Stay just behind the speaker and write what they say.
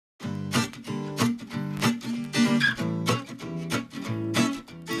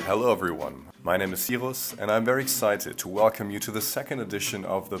Hello everyone, my name is Cirus and I'm very excited to welcome you to the second edition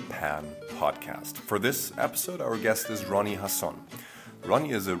of the PAN podcast. For this episode, our guest is Ronnie Hasson.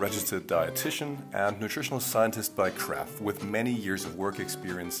 Ronnie is a registered dietitian and nutritional scientist by craft with many years of work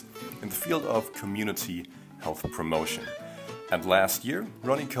experience in the field of community health promotion. And last year,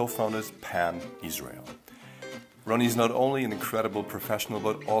 Ronnie co-founded PAN Israel. Ronnie is not only an incredible professional,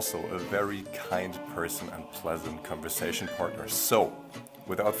 but also a very kind person and pleasant conversation partner. So,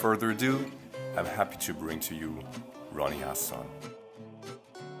 without further ado, I'm happy to bring to you Ronnie Hasson.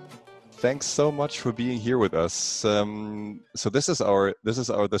 Thanks so much for being here with us. So this is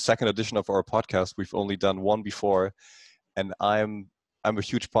the second edition of our podcast. We've only done one before, and I'm a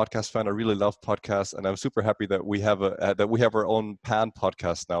huge podcast fan. I really love podcasts, and I'm super happy that we have our own PAN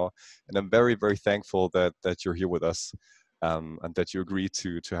podcast now. And I'm very, very thankful that you're here with us, and that you agreed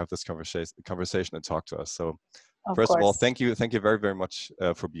to have this conversation and talk to us. So, first of all, thank you very, very much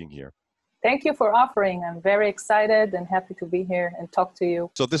for being here. Thank you for offering. I'm very excited and happy to be here and talk to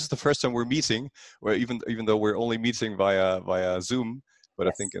you. So this is the first time we're meeting, where even though we're only meeting via Zoom, but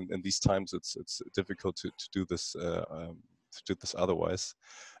yes. I think in these times it's difficult to do this. To do this otherwise.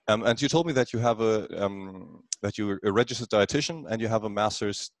 And you told me that you have that you're a registered dietitian and you have a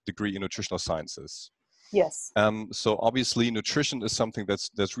master's degree in nutritional sciences. Yes. So obviously nutrition is something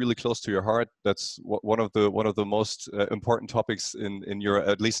that's really close to your heart. That's one of the most important topics in your,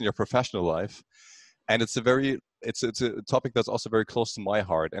 at least in your professional life. And it's a topic that's also very close to my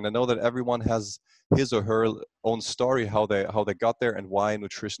heart. And I know that everyone has his or her own story, how they got there and why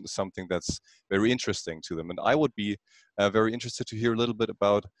nutrition is something that's very interesting to them. And I would be very interested to hear a little bit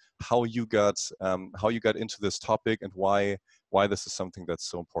about how you got into this topic and why this is something that's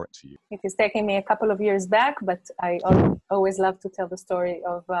so important to you. It is taking me a couple of years back, but I always love to tell the story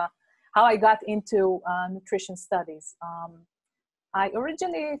of how I got into nutrition studies. I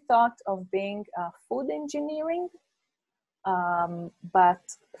originally thought of being food engineering, but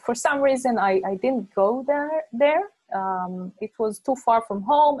for some reason I didn't go there. It was too far from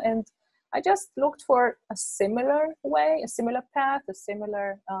home, and I just looked for a similar way, a similar path, a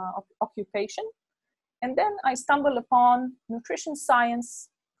similar occupation. And then I stumbled upon nutrition science,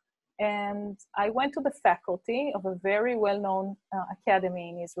 and I went to the faculty of a very well-known academy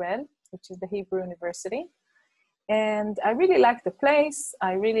in Israel, which is the Hebrew University. And I really liked the place.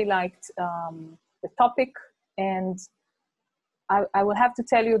 I really liked the topic. And I will have to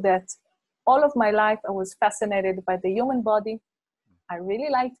tell you that all of my life, I was fascinated by the human body. I really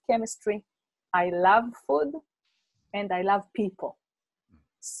liked chemistry. I love food, and I love people.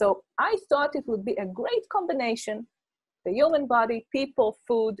 So I thought it would be a great combination, the human body, people,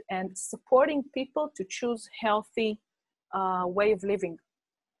 food, and supporting people to choose healthy way of living.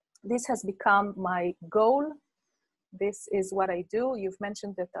 This has become my goal. This is what I do. You've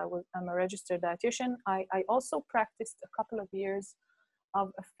mentioned that I'm a registered dietitian. I also practiced a couple of years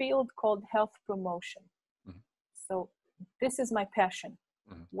of a field called health promotion. Mm-hmm. So this is my passion,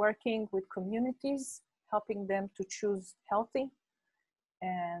 working with communities, helping them to choose healthy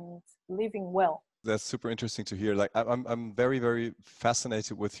and living well. That's super interesting to hear. Like I'm very, very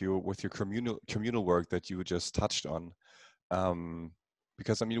fascinated with your communal work that you just touched on.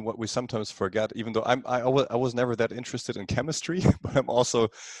 Because I mean, what we sometimes forget, even though I was never that interested in chemistry, but I'm also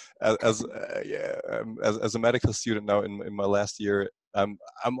as a medical student now in my last year,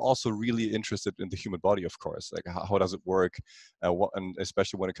 I'm also really interested in the human body, of course. Like how does it work, and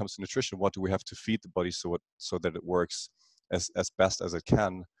especially when it comes to nutrition, what do we have to feed the body so that it works as best as it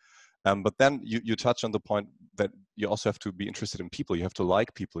can. But then you touch on the point that you also have to be interested in people. You have to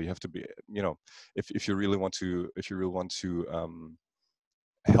like people. You have to be, if you really want to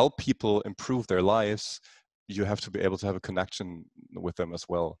help people improve their lives, you have to be able to have a connection with them as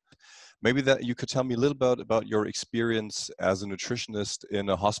well. Maybe that you could tell me a little bit about your experience as a nutritionist in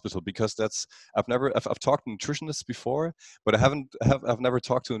a hospital, because I've talked to nutritionists before, but I've never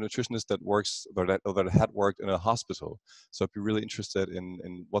talked to a nutritionist that works or that had worked in a hospital. So I'd be really interested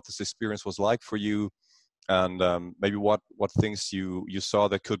in what this experience was like for you, and maybe what things you saw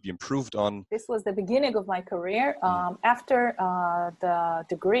that could be improved on. This was the beginning of my career. After the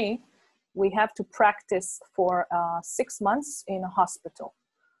degree, we have to practice for 6 months in a hospital.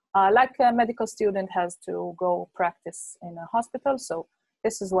 Like a medical student has to go practice in a hospital. So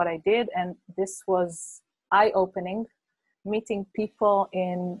this is what I did. And this was eye-opening, meeting people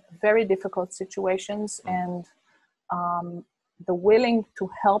in very difficult situations and the willing to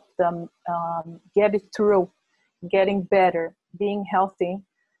help them get it through, getting better, being healthy,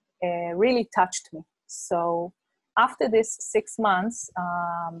 really touched me. So after this 6 months,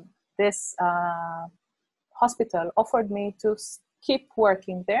 this hospital offered me to keep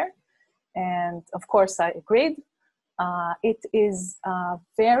working there. And of course, I agreed. It is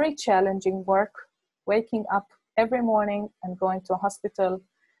very challenging work, waking up every morning and going to a hospital,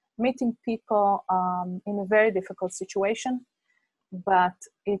 meeting people in a very difficult situation. But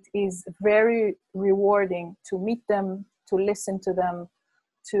it is very rewarding to meet them, to listen to them,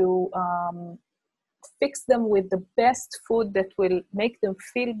 to fix them with the best food that will make them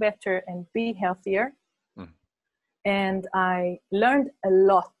feel better and be healthier. And I learned a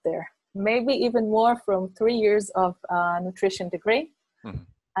lot there, maybe even more from 3 years of nutrition degree.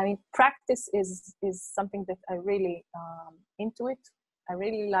 I mean, practice is something that I really into it. I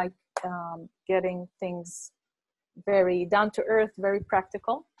really like getting things very down to earth, very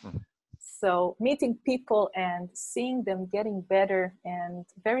practical. So meeting people and seeing them getting better, and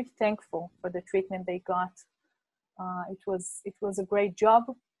very thankful for the treatment they got. It was a great job.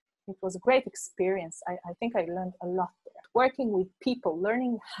 It was a great experience. I think I learned a lot there. Working with people,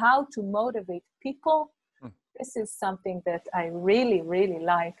 learning how to motivate people, this is something that I really, really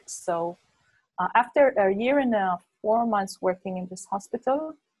like. So after a year and 4 months working in this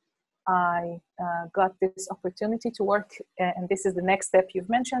hospital, I got this opportunity to work, and this is the next step you've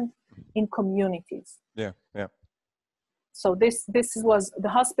mentioned, in communities. Yeah. So this was the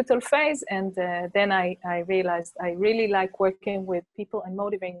hospital phase, and then I realized I really like working with people and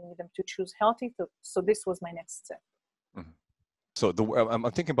motivating them to choose healthy. So this was my next step. So I'm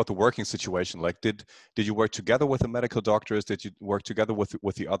thinking about the working situation. Like, did you work together with the medical doctors? Did you work together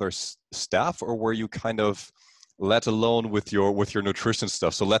with the other staff, or were you kind of let alone with your nutrition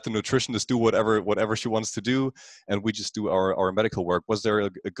stuff? So let the nutritionist do whatever she wants to do, and we just do our medical work. Was there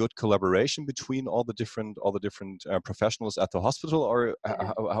a good collaboration between all the different professionals at the hospital, or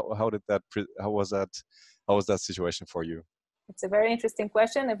how was that situation for you? It's a very interesting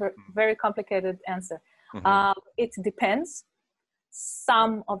question, a very complicated answer. It depends.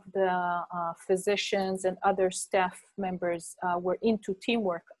 Some of the physicians and other staff members were into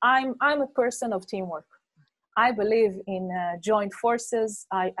teamwork. I'm a person of teamwork. I believe in joint forces.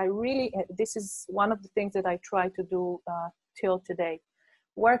 I really, this is one of the things that I try to do till today.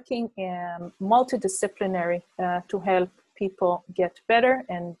 Working in multidisciplinary to help people get better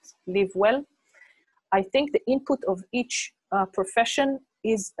and live well. I think the input of each profession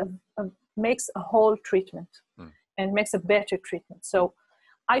makes a whole treatment and makes a better treatment. So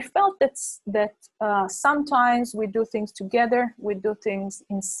I felt that sometimes we do things together, we do things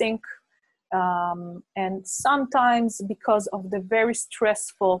in sync. And sometimes because of the very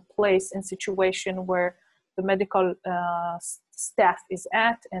stressful place and situation where the medical staff is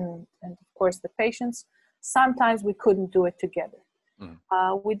at, and of course the patients, sometimes we couldn't do it together.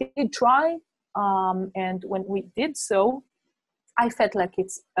 We did try, and when we did so, I felt like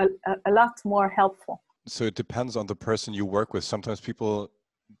it's a lot more helpful. So it depends on the person you work with. Sometimes people,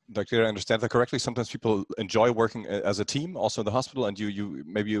 like, did I understand that correctly? Sometimes people enjoy working as a team, also in the hospital, and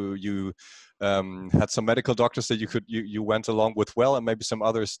you had some medical doctors that you went along with well, and maybe some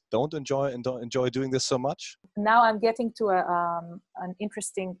others don't enjoy doing this so much. Now I'm getting to an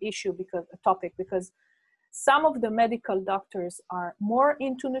interesting issue because some of the medical doctors are more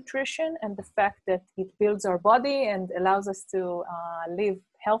into nutrition and the fact that it builds our body and allows us to live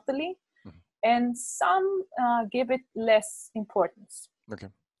healthily, and some give it less importance. Okay.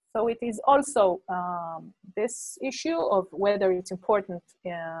 So it is also this issue of whether it's important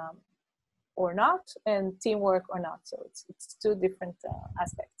or not, and teamwork or not. So it's two different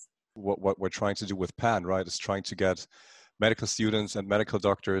aspects. What we're trying to do with PAN, right, is trying to get medical students and medical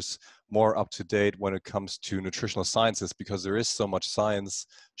doctors more up to date when it comes to nutritional sciences, because there is so much science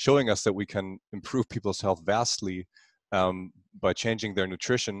showing us that we can improve people's health vastly by changing their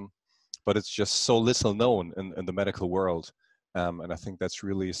nutrition, but it's just so little known in the medical world. And I think that's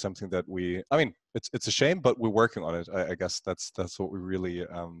really something that it's a shame, but we're working on it. I guess that's what we really,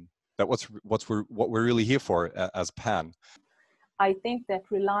 what we're really here for as PAN. I think that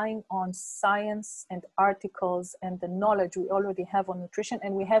relying on science and articles and the knowledge we already have on nutrition,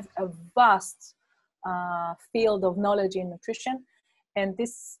 and we have a vast field of knowledge in nutrition. And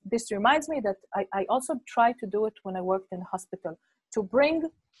this reminds me that I also tried to do it when I worked in the hospital, to bring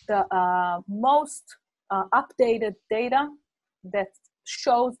the most updated data that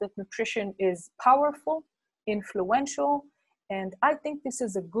shows that nutrition is powerful, influential, and I think this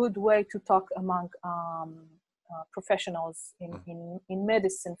is a good way to talk among professionals in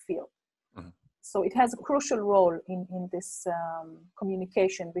medicine field. So it has a crucial role in this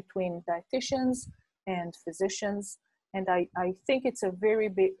communication between dietitians and physicians, and I think it's a very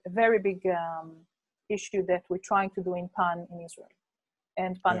big issue that we're trying to do in PAN in Israel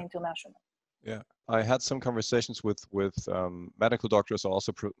and PAN International. Yeah, I had some conversations with medical doctors,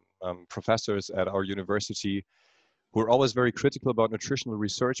 also professors at our university, who are always very critical about nutritional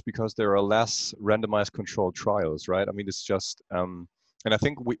research because there are less randomized controlled trials, right? I mean, it's just, and I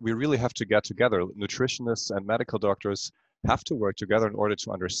think we really have to get together. Nutritionists and medical doctors have to work together in order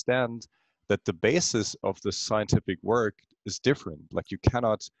to understand that the basis of the scientific work is different. Like you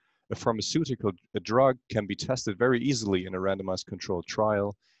cannot, a pharmaceutical, a drug can be tested very easily in a randomized controlled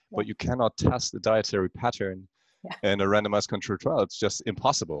trial, Yeah. but you cannot test the dietary pattern Yeah. in a randomized controlled trial. It's just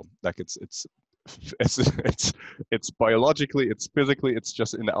impossible. Like it's biologically, it's physically, it's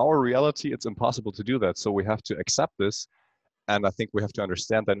just in our reality, it's impossible to do that. So we have to accept this. And I think we have to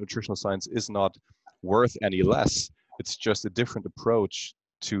understand that nutritional science is not worth any less. It's just a different approach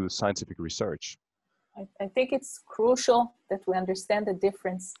to scientific research. I think it's crucial that we understand the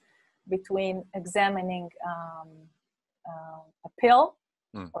difference between examining a pill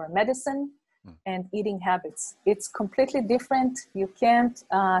Mm. or a medicine and eating habits. It's completely different. You can't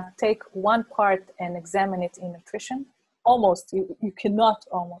take one part and examine it in nutrition. Almost, you cannot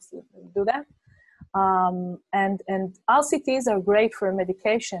almost do that. And RCTs are great for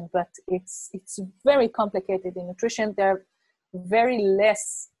medication, but it's very complicated in nutrition. There are very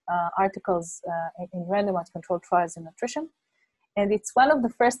less articles in randomized controlled trials in nutrition. And it's one of the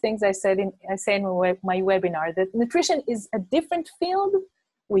first things I say in my webinar, that nutrition is a different field.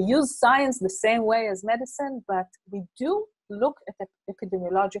 We use science the same way as medicine, but we do look at the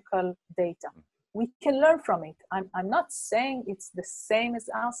epidemiological data. We can learn from it. I'm not saying it's the same as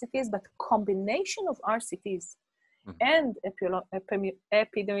RCTs, but combination of RCTs and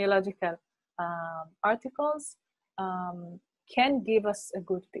epidemiological articles can give us a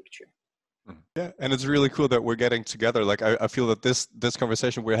good picture. Yeah, and it's really cool that we're getting together. Like I feel that this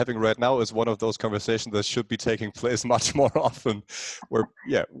conversation we're having right now is one of those conversations that should be taking place much more often,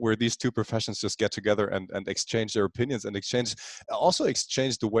 where these two professions just get together and exchange their opinions and exchange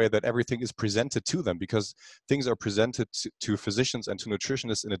the way that everything is presented to them, because things are presented to physicians and to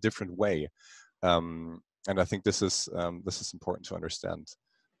nutritionists in a different way. And I think this is important to understand.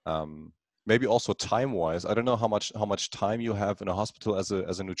 Maybe also time-wise, I don't know how much time you have in a hospital as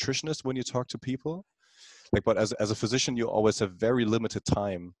a nutritionist when you talk to people. Like, but as a physician, you always have very limited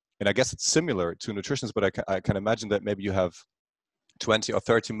time. And I guess it's similar to nutritionists, but I can imagine that maybe you have 20 or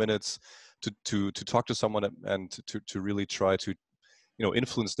 30 minutes to talk to someone and to really try to,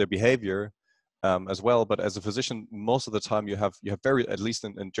 influence their behavior as well. But as a physician, most of the time you have very, at least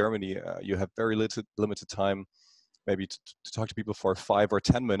in Germany, you have very limited time, maybe to talk to people for 5 or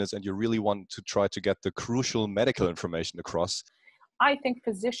 10 minutes, and you really want to try to get the crucial medical information across. I think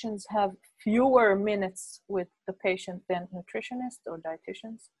physicians have fewer minutes with the patient than nutritionists or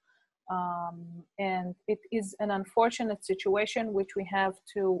dietitians. And it is an unfortunate situation which we have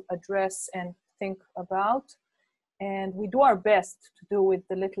to address and think about. And we do our best to do with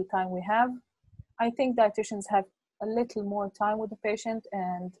the little time we have. I think dietitians have a little more time with the patient,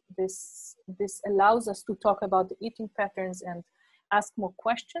 and this allows us to talk about the eating patterns and ask more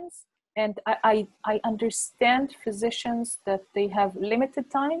questions. And I understand physicians that they have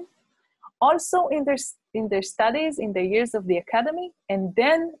limited time, also in their studies, in their years of the academy, and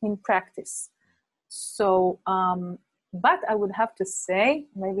then in practice. So, but I would have to say,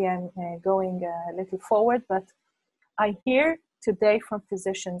 maybe I'm going a little forward, but I hear today from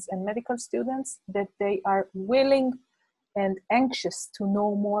physicians and medical students that they are willing and anxious to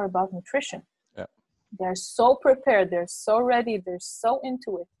know more about nutrition. Yeah. They're so prepared, they're so ready, they're so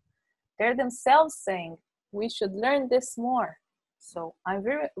into it. They're themselves saying, we should learn this more. So I'm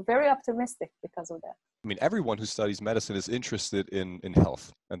very, very optimistic because of that. I mean, everyone who studies medicine is interested in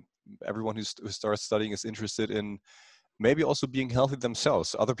health, and everyone who starts studying is interested in maybe also being healthy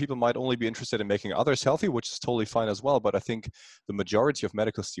themselves. Other people might only be interested in making others healthy, which is totally fine as well. But I think the majority of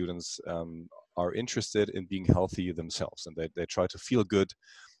medical students are interested in being healthy themselves, and they try to feel good.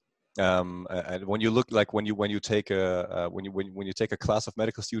 And when you look, like when you take a class of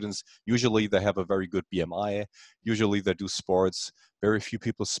medical students, usually they have a very good BMI. Usually they do sports. Very few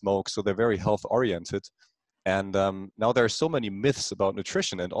people smoke, so they're very health oriented. And now there are so many myths about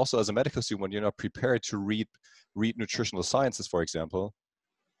nutrition, and also as a medical student, when you're not prepared to read nutritional sciences, for example,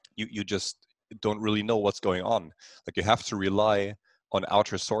 you just don't really know what's going on. Like, you have to rely on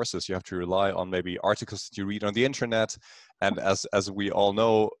outer sources. You have to rely on maybe articles that you read on the internet. And as we all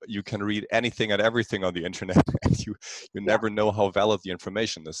know, you can read anything and everything on the internet, and you never know how valid the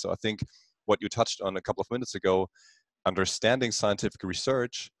information is. So I think what you touched on a couple of minutes ago, understanding scientific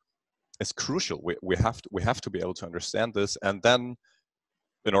research is crucial. We have to be able to understand this. And then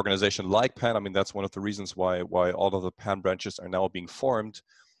an organization like PAN, I mean, that's one of the reasons why all of the PAN branches are now being formed.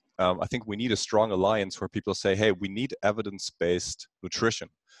 I think we need a strong alliance where people say, hey, we need evidence-based nutrition.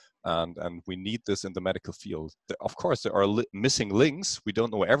 And we need this in the medical field. Of course, there are missing links. We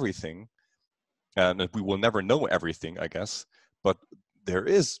don't know everything, and we will never know everything, I guess. But there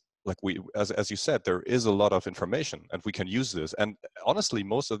is, like as you said, there is a lot of information, and we can use this. And honestly,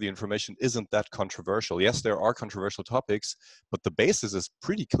 most of the information isn't that controversial. Yes, there are controversial topics, but the basis is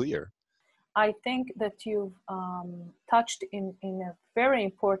pretty clear. I think that you've touched in a very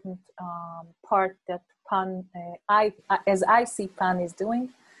important part that PAN, as I see PAN is doing.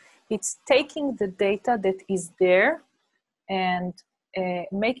 It's taking the data that is there and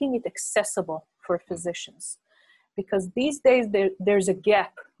making it accessible for physicians. Because these days there's a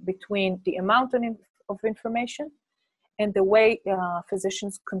gap between the amount of information and the way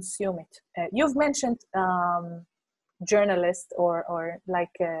physicians consume it. You've mentioned journalists or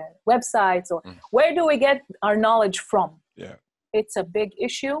like websites, or where do we get our knowledge from? Yeah, it's a big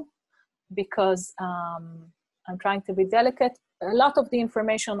issue because I'm trying to be delicate. A lot of the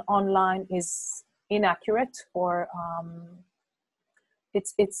information online is inaccurate, or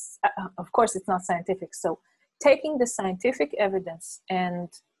it's of course it's not scientific. So taking the scientific evidence and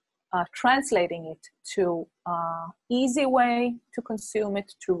translating it to easy way to consume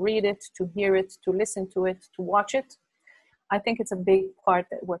it, to read it, to hear it, to listen to it, to watch it, I think it's a big part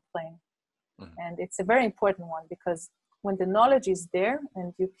that we're playing. And it's a very important one, because when the knowledge is there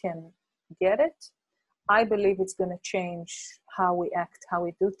and you can get it, I believe it's going to change how we act, how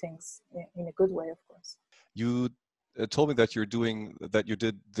we do things in a good way, of course. You told me that you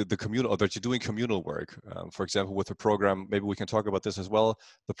did the communal, or that you're doing communal work. For example, with the program, maybe we can talk about this as well.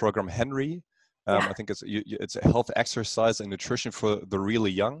 The program Henry, I think it's a health, exercise, and nutrition for the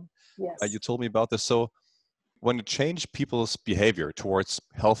really young. Yes. You told me about this. So when you change people's behavior towards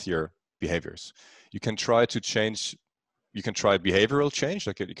healthier behaviors, you can try to change. You can try behavioral change,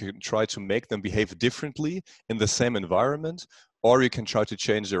 like you can try to make them behave differently in the same environment, or you can try to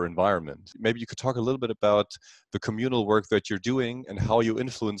change their environment. Maybe you could talk a little bit about the communal work that you're doing and how you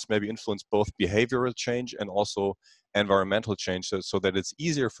influence both behavioral change and also environmental change, so that it's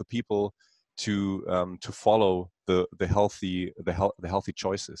easier for people to follow the healthy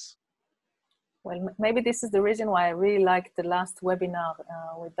choices. Well, maybe this is the reason why I really liked the last webinar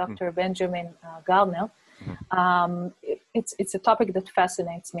with Dr. Benjamin Gardner. It's a topic that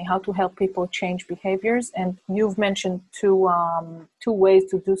fascinates me, how to help people change behaviors. And you've mentioned two ways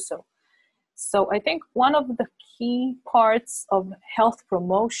to do so. So I think one of the key parts of health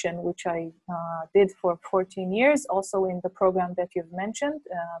promotion, which I did for 14 years, also in the program that you've mentioned,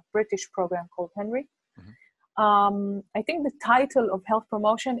 a British program called Henry. I think the title of health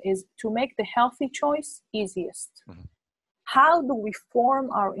promotion is to make the healthy choice easiest. How do we form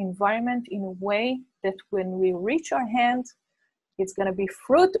our environment in a way that when we reach our hand, it's going to be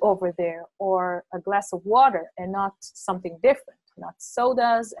fruit over there or a glass of water and not something different, not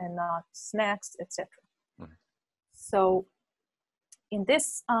sodas and not snacks, etc. So in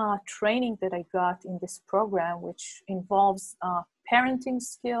this training that I got in this program, which involves parenting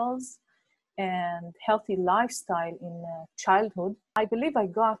skills and healthy lifestyle in childhood, I believe I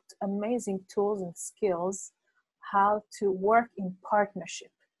got amazing tools and skills how to work in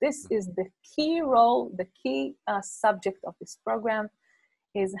partnership. This is the key role, the key subject of this program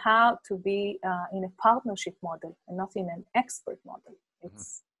is how to be in a partnership model and not in an expert model.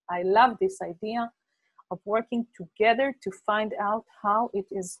 I love this idea of working together to find out how it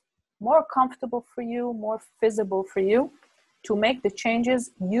is more comfortable for you, more feasible for you to make the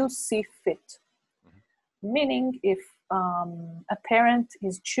changes you see fit. Meaning if a parent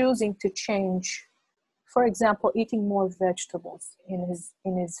is choosing to change, for example, eating more vegetables in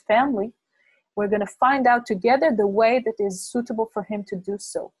his family, we're going to find out together the way that is suitable for him to do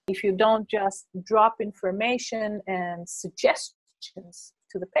so. If you don't just drop information and suggestions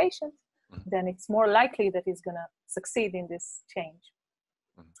to the patient, then it's more likely that he's going to succeed in this change.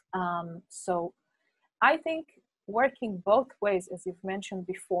 So I think working both ways, as you've mentioned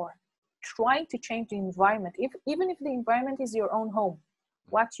before, trying to change the environment, even if the environment is your own home,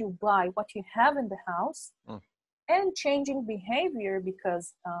 what you buy, what you have in the house, and changing behavior,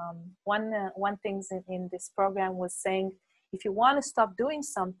 because one thing in this program was saying, if you want to stop doing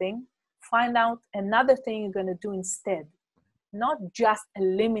something, find out another thing you're going to do instead. Not just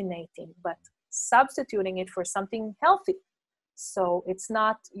eliminating, but substituting it for something healthy. So it's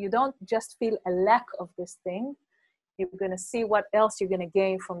not, you don't just feel a lack of this thing, you're going to see what else you're going to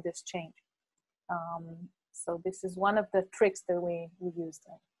gain from this change. So this is one of the tricks that we used.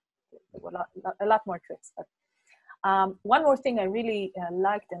 A lot more tricks. But one more thing I really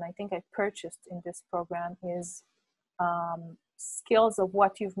liked, and I think I purchased in this program, is skills of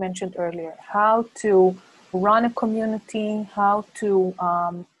what you've mentioned earlier, how to run a community, how to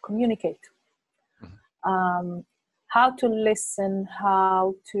communicate, how to listen,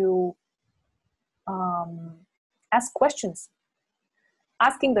 how to ask questions.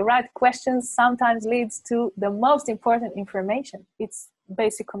 Asking the right questions sometimes leads to the most important information. It's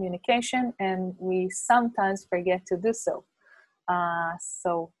basic communication, and we sometimes forget to do so.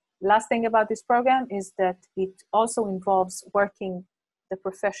 So last thing about this program is that it also involves working the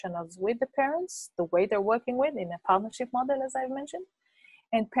professionals with the parents, the way they're working with in a partnership model, as I've mentioned,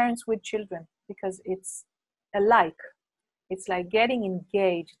 and parents with children, because it's alike. It's like getting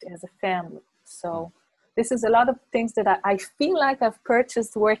engaged as a family. So this is a lot of things that I feel like I've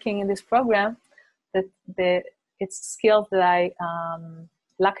purchased working in this program, that it's skills that I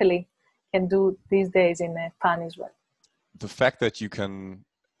luckily can do these days in PAN Israel. The fact that you can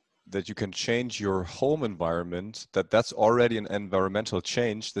change your home environment, that's already an environmental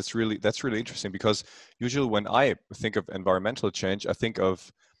change. That's really interesting, because usually when I think of environmental change, I think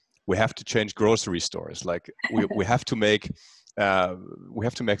of we have to change grocery stores. Like we have to make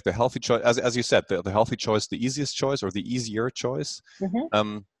the healthy choice, as you said, the healthy choice, the easiest choice, or the easier choice.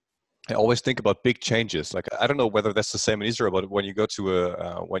 Mm-hmm. I always think about big changes. Like, I don't know whether that's the same in Israel, but when you go to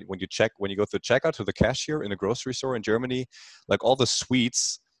when you go to the checkout, to the cashier in a grocery store in Germany, like all the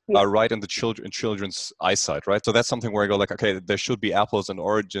sweets are right in the children's eyesight, right? So that's something where I go like, okay, there should be apples and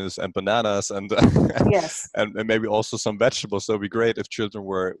oranges and bananas and yes, and maybe also some vegetables. So it'd be great if children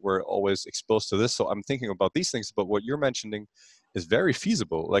were always exposed to this. So I'm thinking about these things, but what you're mentioning is very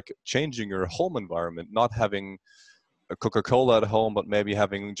feasible, like changing your home environment, not having a Coca-Cola at home, but maybe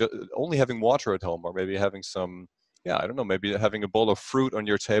only having water at home, or maybe having some, I don't know, maybe having a bowl of fruit on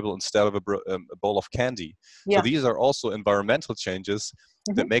your table instead of a bowl of candy. Yeah. So these are also environmental changes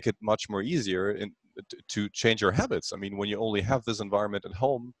that make it much more easier to change your habits. I mean, when you only have this environment at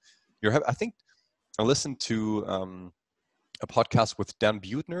home, I think I listened to a podcast with Dan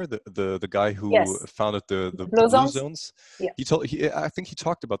Buettner, the guy who founded the Blue Zones. Yeah. I think he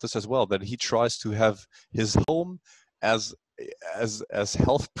talked about this as well, that he tries to have his home as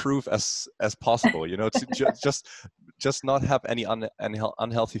health proof as possible, to just not have any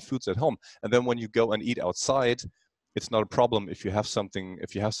unhealthy foods at home. And then when you go and eat outside, it's not a problem if you have something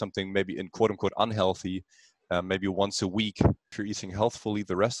maybe in quote unquote unhealthy, maybe once a week. If you're eating healthfully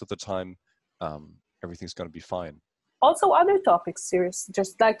the rest of the time, everything's going to be fine. Also other topics, Cirus,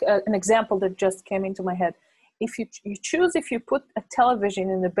 just like an example that just came into my head. If you choose if you put a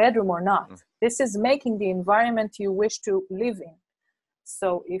television in the bedroom or not, this is making the environment you wish to live in.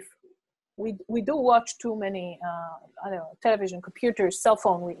 So if we do watch too many, I don't know, television, computers, cell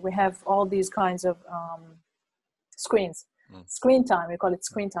phone, we have all these kinds of screens. Screen time, we call it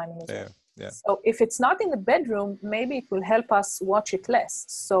screen time in Israel. Yeah. So if it's not in the bedroom, maybe it will help us watch it less.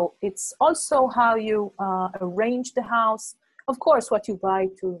 So it's also how you arrange the house. Of course, what you buy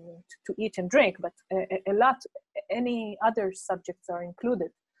to eat and drink, but any other subjects are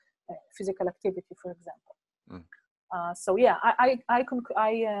included. Physical activity, for example. So yeah, I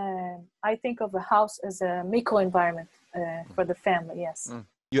think of a house as a microenvironment for the family. Yes.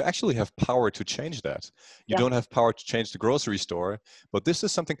 You actually have power to change that. You don't have power to change the grocery store, but this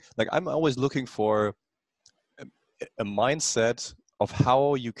is something like I'm always looking for a mindset of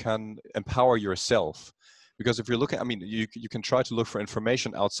how you can empower yourself. Because if you're looking, I mean, you can try to look for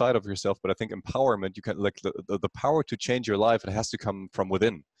information outside of yourself, but I think empowerment, you can like the power to change your life, it has to come from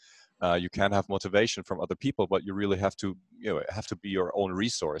within. You can have motivation from other people, but you really have to, have to be your own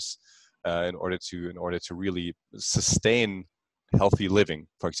resource in order to really sustain healthy living,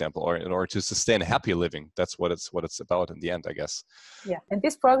 for example, or in order to sustain happy living. That's what it's about in the end, I guess. Yeah, and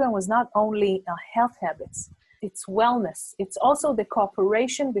this program was not only health habits, it's wellness. It's also the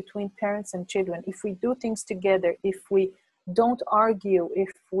cooperation between parents and children. If we do things together, if we don't argue, if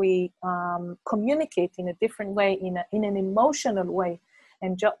we communicate in a different way, in an emotional way,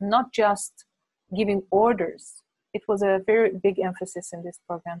 and not just giving orders. It was a very big emphasis in this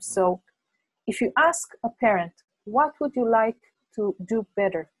program. So if you ask a parent, what would you like to do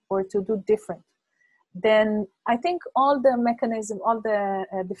better or to do different? Then I think all the mechanism, all the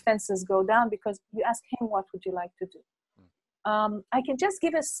defenses go down, because you ask him, what would you like to do? I can just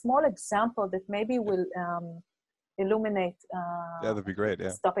give a small example that maybe will illuminate that'd be great.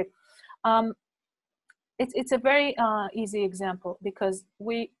 this topic. It's a very easy example, because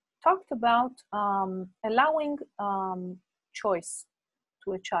we talked about allowing choice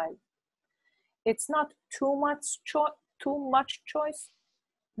to a child. It's not too much choice,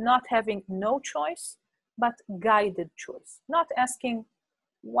 not having no choice, but guided choice. Not asking,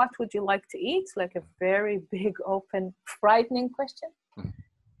 what would you like to eat? Like a very big, open, frightening question.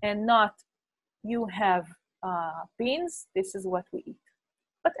 And not, you have beans, this is what we eat.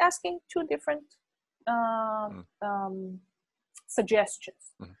 But asking two different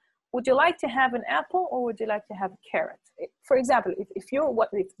suggestions. Would you like to have an apple or would you like to have a carrot? For example, if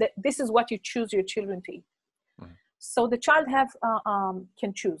this is what you choose your children to eat. So the child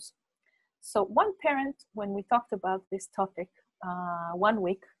can choose. So one parent, when we talked about this topic 1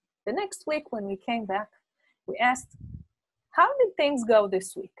 week, the next week when we came back, we asked, how did things go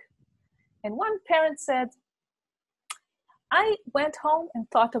this week? And one parent said, I went home and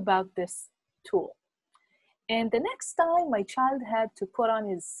thought about this tool. And the next time my child had to put on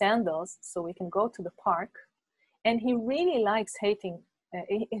his sandals so we can go to the park, and he really likes he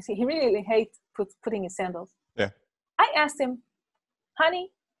really hates putting his sandals. Yeah. I asked him,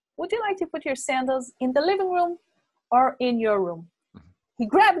 honey, would you like to put your sandals in the living room or in your room? He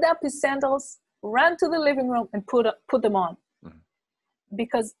grabbed up his sandals, ran to the living room and put them on.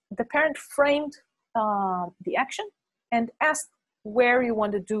 Because the parent framed the action and asked where you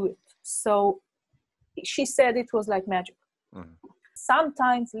want to do it. So she said it was like magic.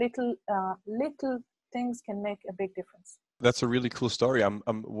 Sometimes little things can make a big difference. That's a really cool story.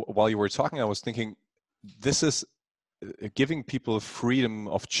 While you were talking, I was thinking, this is giving people freedom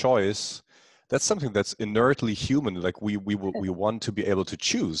of choice. That's something that's inertly human. Like we want to be able to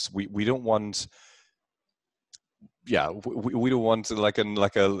choose. We don't want. Yeah, we don't want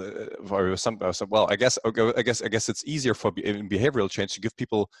or some. Well, I guess it's easier in behavioral change to give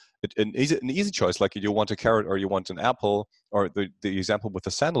people an easy choice. Like you want a carrot or you want an apple, or the example with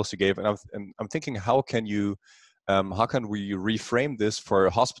the sandals you gave. And I'm thinking, how can we reframe this for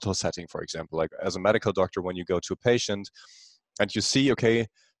a hospital setting, for example? Like as a medical doctor, when you go to a patient and you see, okay,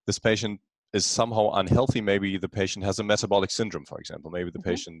 this patient is somehow unhealthy. Maybe the patient has a metabolic syndrome, for example. Maybe the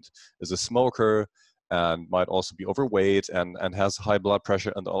patient is a smoker and might also be overweight and has high blood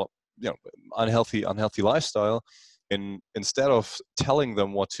pressure and all, unhealthy lifestyle. And instead of telling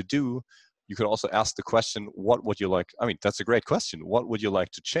them what to do, you could also ask the question, what would you like? I mean, that's a great question. What would you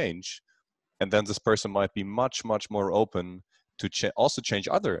like to change? And then this person might be much, much more open to also change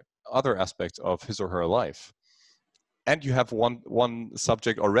other aspects of his or her life. And you have one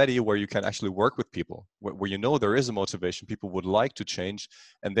subject already where you can actually work with people, where you know there is a motivation, people would like to change,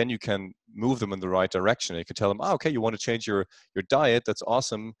 and then you can move them in the right direction. You can tell them, okay, you want to change your diet, that's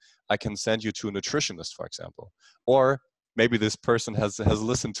awesome. I can send you to a nutritionist, for example. Or maybe this person has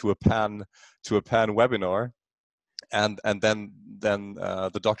listened to a PAN webinar, and then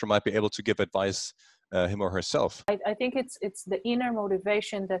the doctor might be able to give advice him or herself. I think it's the inner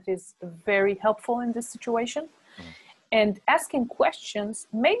motivation that is very helpful in this situation. And asking questions,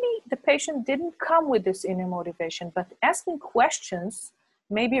 maybe the patient didn't come with this inner motivation, but asking questions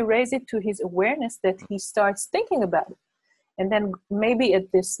maybe raise it to his awareness that he starts thinking about it. And then maybe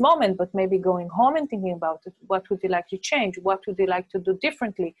at this moment, but maybe going home and thinking about it, what would you like to change? What would you like to do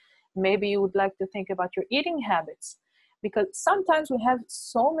differently? Maybe you would like to think about your eating habits. Because sometimes we have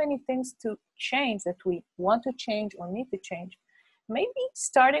so many things to change that we want to change or need to change. Maybe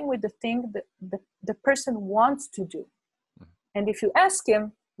starting with the thing that the person wants to do. And if you ask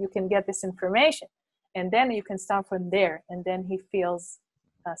him, you can get this information. And then you can start from there. And then he feels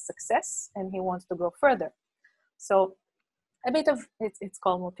success and he wants to go further. So a bit of, it's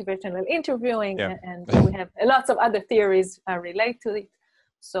called motivational interviewing. Yeah. And we have lots of other theories relate to it.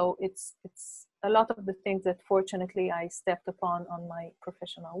 So it's a lot of the things that fortunately I stepped upon on my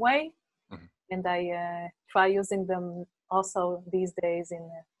professional way. And I try using them also these days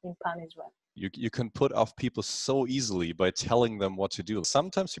in PAN Israel. You can put off people so easily by telling them what to do.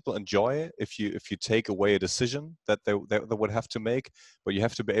 Sometimes people enjoy if you take away a decision that they would have to make, but you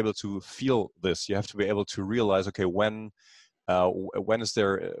have to be able to feel this. You have to be able to realize, okay, when is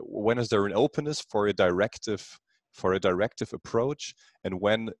there an openness for a directive approach, and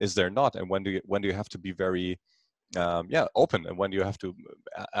when is there not, and when do you have to be very open, and when you have to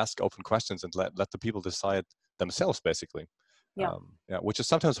ask open questions and let the people decide themselves, basically. Which is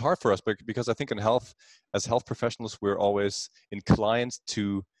sometimes hard for us, because I think in health, as health professionals, we're always inclined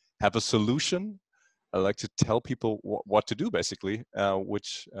to have a solution. I like to tell people what to do, basically,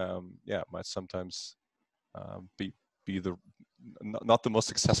 which might sometimes be not the most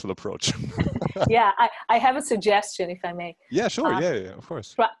successful approach. Yeah, I have a suggestion, if I may. Yeah, sure. Yeah, of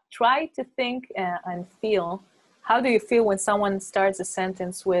course. Try to think and feel. How do you feel when someone starts a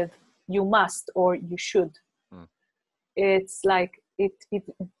sentence with "you must" or "you should"? It's like it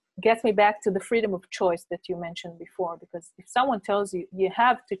gets me back to the freedom of choice that you mentioned before. Because if someone tells you you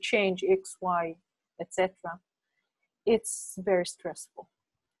have to change X, Y, etc., it's very stressful.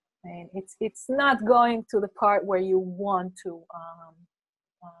 And it's not going to the part where you want to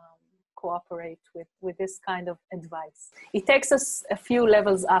cooperate with this kind of advice. It takes us a few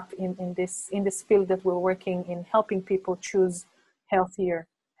levels up in this field that we're working in, helping people choose healthier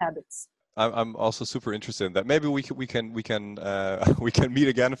habits. I'm also super interested in that. Maybe we can we can meet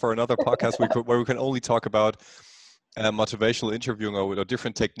again for another podcast where we can only talk about motivational interviewing or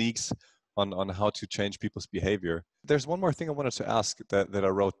different techniques on how to change people's behavior. There's one more thing I wanted to ask that I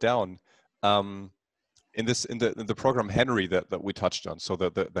wrote down. In the program Henry that we touched on, so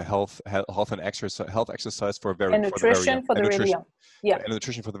the health and exercise for the very young, for the really young, yeah, and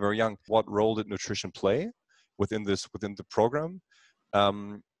nutrition for the very young. What role did nutrition play within the program,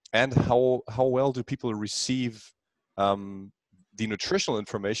 and how well do people receive the nutritional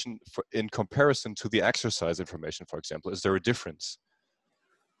information in comparison to the exercise information, for example? Is there a difference?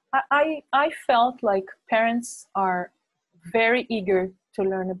 I felt like parents are very eager to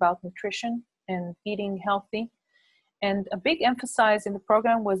learn about nutrition and eating healthy. And a big emphasis in the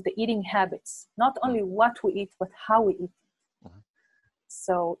program was the eating habits, not only what we eat, but how we eat it. Mm-hmm.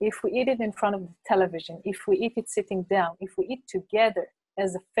 So if we eat it in front of the television, if we eat it sitting down, if we eat together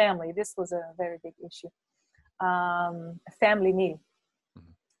as a family, this was a very big issue. A family meal,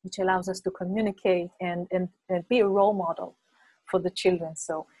 which allows us to communicate and be a role model for the children.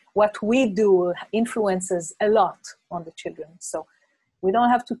 So what we do influences a lot on the children. So we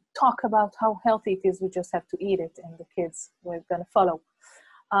don't have to talk about how healthy it is. We just have to eat it, and the kids we're going to follow.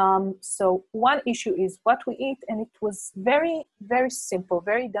 So one issue is what we eat, and it was very, very simple,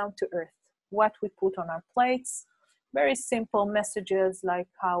 very down to earth. What we put on our plates, very simple messages like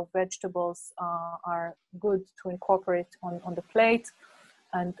how vegetables are good to incorporate on the plate,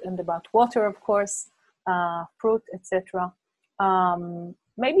 and about water, of course, fruit, etc.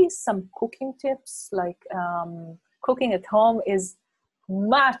 Maybe some cooking tips, like cooking at home is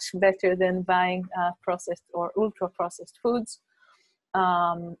much better than buying processed or ultra processed foods,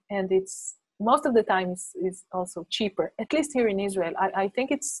 and it's most of the time is also cheaper, at least here in Israel. I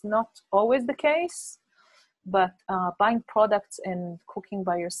think it's not always the case, but buying products and cooking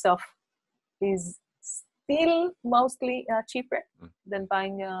by yourself is still mostly cheaper than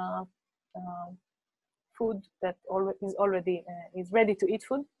buying food that is already is ready to eat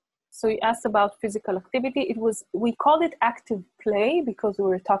food. So you asked about physical activity. We called it active play because we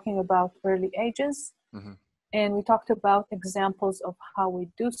were talking about early ages. Mm-hmm. And we talked about examples of how we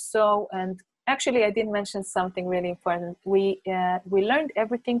do so. And actually, I did mention something really important. We learned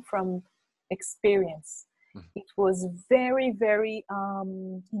everything from experience. Mm-hmm. It was very, very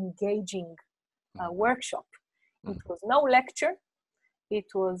engaging workshop. Mm-hmm. It was no lecture. It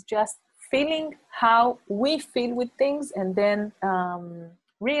was just feeling how we feel with things, and then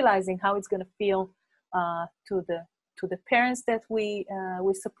realizing how it's going to feel to the parents that we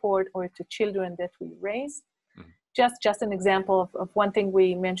support, or to children that we raise. Mm-hmm. Just an example of one thing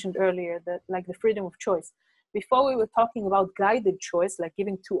we mentioned earlier, that like the freedom of choice. Before we were talking about guided choice, like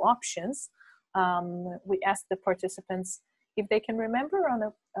giving two options. We asked the participants if they can remember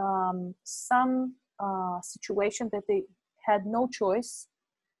on some situation that they had no choice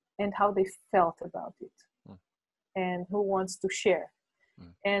and how they felt about it, and who wants to share.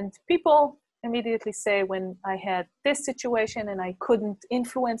 And people immediately say, when I had this situation and I couldn't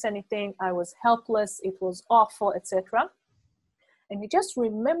influence anything, I was helpless, it was awful, etc. And you just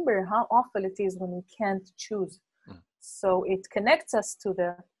remember how awful it is when you can't choose. So it connects us to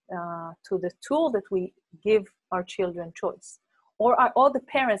the tool that we give our children choice, or all the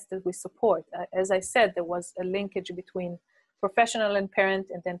parents that we support. As I said, there was a linkage between professional and parent,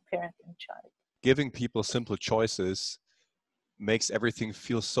 and then parent and child. Giving people simple choices makes everything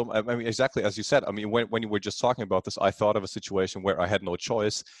feel so, I mean, exactly as you said. I mean, when you were just talking about this, I thought of a situation where I had no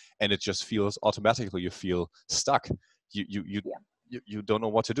choice, and it just feels automatically, you feel stuck. You don't know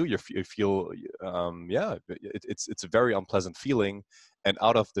what to do. You feel, it's a very unpleasant feeling. And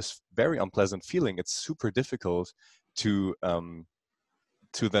out of this very unpleasant feeling, it's super difficult to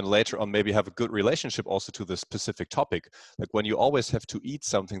then later on maybe have a good relationship also to the specific topic. Like when you always have to eat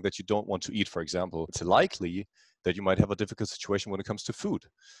something that you don't want to eat, for example, it's likely that you might have a difficult situation when it comes to food.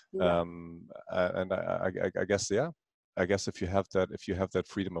 Yeah. And I guess, I guess if you have that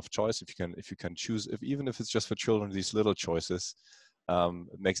freedom of choice, if you can choose, even if it's just for children, these little choices,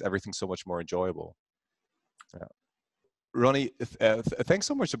 it makes everything so much more enjoyable. Yeah. Ronnie, thanks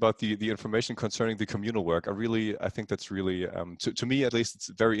so much about the information concerning the communal work. I think that's really, to me at least, it's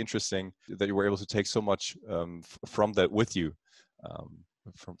very interesting that you were able to take so much from that with you,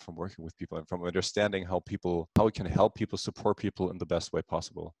 from working with people and from understanding how we can help people, support people in the best way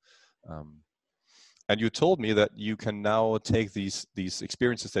possible. And you told me that you can now take these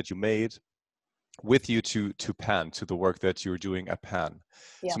experiences that you made with you to PAN, to the work that you're doing at PAN.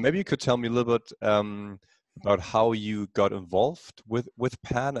 Yeah. So maybe you could tell me a little bit about how you got involved with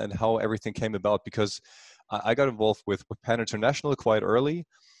PAN and how everything came about, because I got involved with PAN International quite early,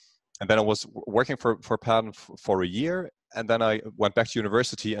 and then I was working for PAN for a year, and then I went back to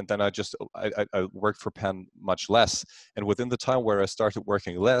university, and then I worked for PAN much less. And within the time where I started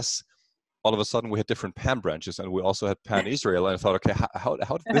working less, all of a sudden we had different PAN branches, and we also had PAN Israel. And I thought, okay, how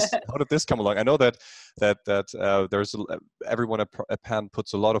did this come along? I know that there's everyone at PAN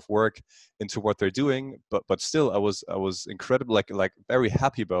puts a lot of work into what they're doing, but still I was incredibly like very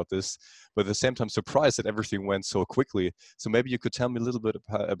happy about this, but at the same time surprised that everything went so quickly. So maybe you could tell me a little bit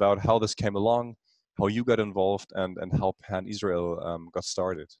about how this came along, how you got involved, and how PAN Israel got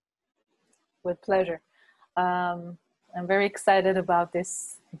started. With pleasure. I'm very excited about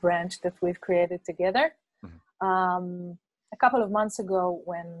this branch that we've created together. Mm-hmm. A couple of months ago,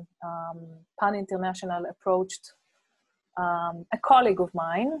 when PAN International approached a colleague of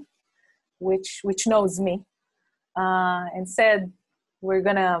mine, which knows me, and said, "We're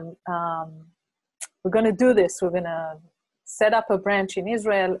gonna do this. We're gonna set up a branch in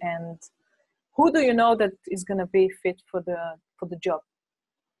Israel, and who do you know that is gonna be fit for the job?"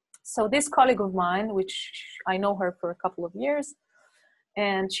 So this colleague of mine, which I know her for a couple of years,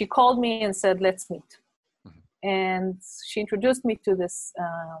 and she called me and said, "Let's meet." Mm-hmm. And she introduced me to this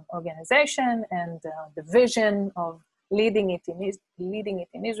organization and the vision of leading it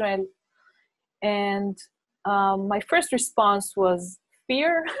in Israel. And my first response was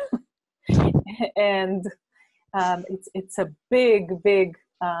fear, and it's a big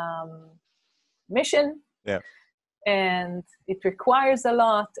mission. Yeah. And it requires a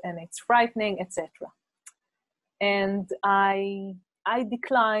lot, and it's frightening, etc. And I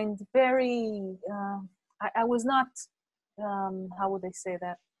declined very. I was not. How would I say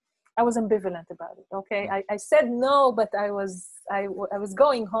that? I was ambivalent about it. Okay, I said no, but I was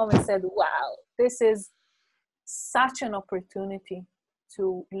going home and said, "Wow, this is such an opportunity to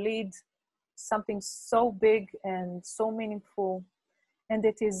lead something so big and so meaningful, and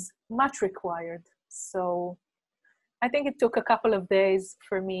it is much required." So I think it took a couple of days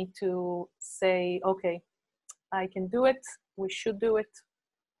for me to say, okay, I can do it. We should do it.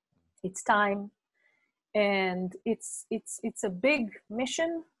 It's time. And it's a big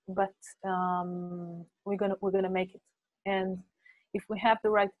mission, but we're gonna make it. And if we have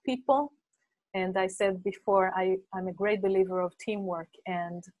the right people, and I said before, I'm a great believer of teamwork,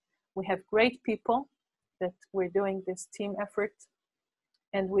 and we have great people that we're doing this team effort,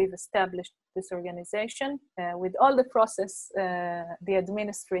 and we've established this organization with all the process, the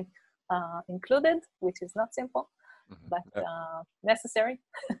administry included, which is not simple, mm-hmm. but necessary.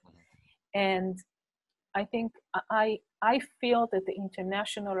 And I think I feel that the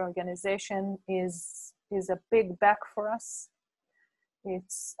international organization is a big back for us.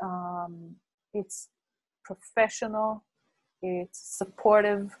 It's professional, it's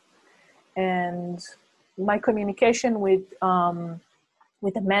supportive, and my communication with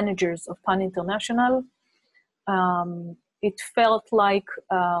the managers of PAN International, it felt like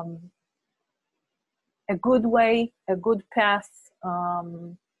a good way, a good path,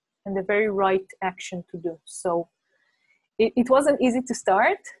 and the very right action to do. So it wasn't easy to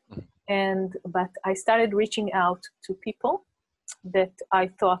start, but I started reaching out to people that I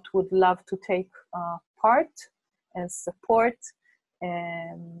thought would love to take part and support,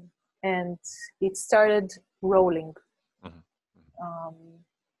 and it started rolling.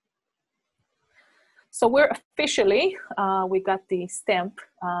 So we're officially, we got the stamp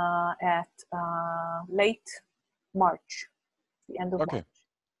at late March, the end of March.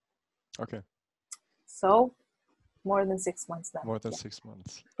 Okay. So more than 6 months now. More than 6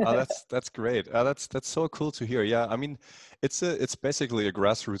 months. That's great. That's so cool to hear. Yeah, I mean, it's basically a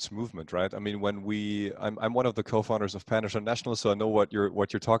grassroots movement, right? I mean, when I'm one of the co-founders of PAN International, so I know what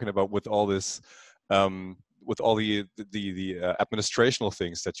you're talking about with all this. With all the administrational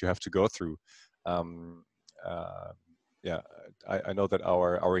things that you have to go through. Yeah, I know that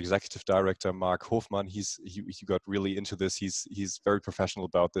our executive director, Mark Hofmann, he got really into this. He's very professional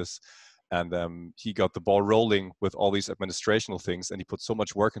about this, and he got the ball rolling with all these administrational things, and he put so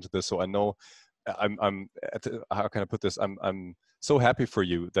much work into this. So I know, how can I put this? I'm so happy for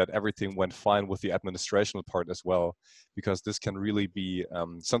you that everything went fine with the administrational part as well, because this can really be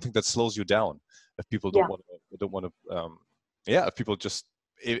something that slows you down if people don't want to. If people just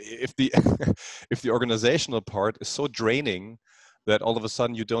if the if the organizational part is so draining that all of a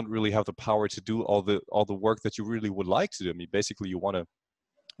sudden you don't really have the power to do all the work that you really would like to do. I mean, basically you want to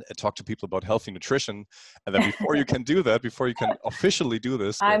talk to people about healthy nutrition. And then before you can do that, before you can officially do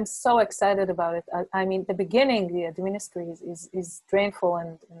this. I'm so excited about it. I mean, the beginning, the ministry is drainful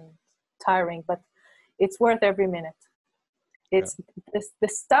and tiring, but it's worth every minute. It's the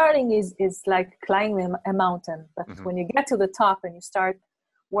starting is like climbing a mountain, but when you get to the top and you start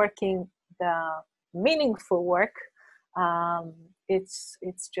working the meaningful work, it's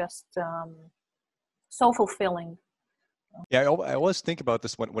just so fulfilling. Yeah, I always think about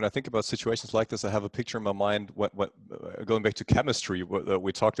this when I think about situations like this. I have a picture in my mind. Going back to chemistry, what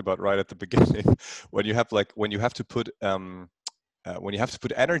we talked about right at the beginning, when you have to put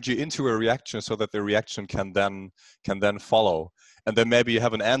energy into a reaction so that the reaction can then follow, and then maybe you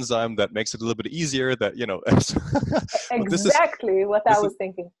have an enzyme that makes it a little bit easier. That exactly what I was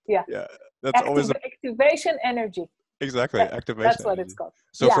thinking. Yeah. Yeah, that's always activation energy. Exactly, activation. That's what it's called.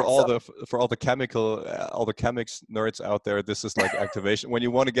 So yeah, for all the chemics nerds out there, this is like activation. When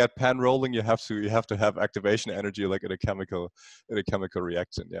you want to get pan rolling, you have to have activation energy, like in a chemical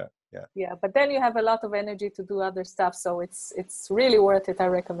reaction. Yeah. But then you have a lot of energy to do other stuff, so it's really worth it. I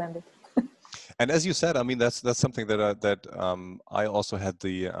recommend it. And as you said, I mean, that's something that I also had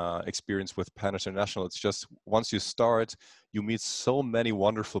the experience with Pan International. It's just once you start, you meet so many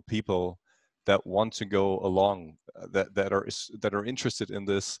wonderful people that want to go along, that are interested in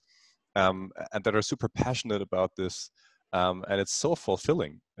this, and that are super passionate about this, and it's so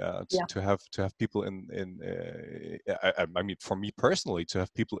fulfilling to have people I mean, for me personally, to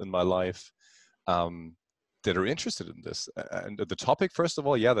have people in my life that are interested in this. And the topic, first of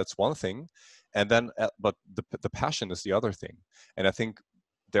all, that's one thing, and then but the passion is the other thing. And I think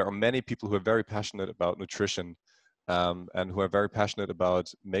there are many people who are very passionate about nutrition, and who are very passionate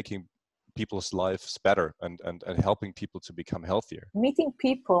about making people's lives better and helping people to become healthier. Meeting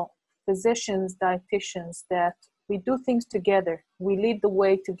people, physicians, dietitians, that we do things together, we lead the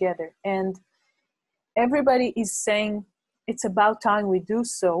way together, and everybody is saying it's about time we do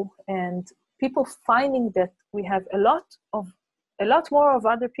so, and people finding that we have a lot more of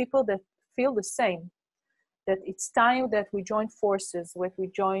other people that feel the same, that it's time that we join forces, that we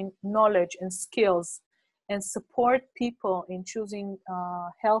join knowledge and skills and support people in choosing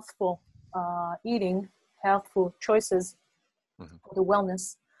healthful eating, healthful choices for the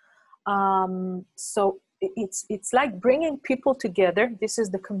wellness. So it's like bringing people together. This is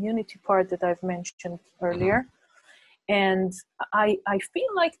the community part that I've mentioned earlier. And I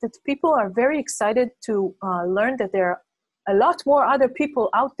feel like that people are very excited to learn that there are a lot more other people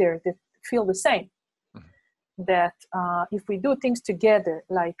out there that feel the same. That if we do things together,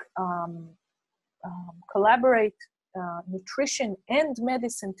 like collaborate nutrition and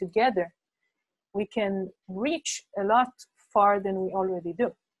medicine together, we can reach a lot farther than we already do.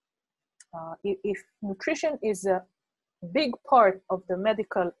 If nutrition is a big part of the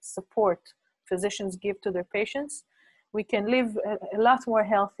medical support physicians give to their patients, we can live a lot more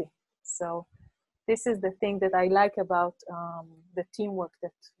healthy. So this is the thing that I like about the teamwork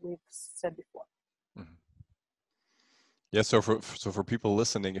that we've said before. Yeah, so for people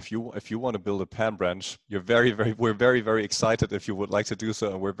listening, if you want to build a PAN branch, we're very excited if you would like to do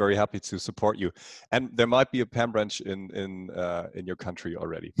so, and we're very happy to support you. And there might be a PAN branch in your country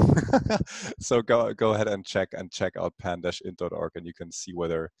already. So go ahead and check out pan-int.org, and you can see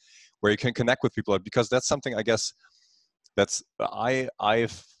where you can connect with people, because that's something, I guess,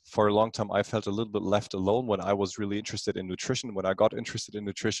 I've for a long time I felt a little bit left alone when I was really interested in nutrition. When I got interested in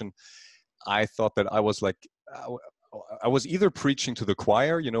nutrition, I thought that I was either preaching to the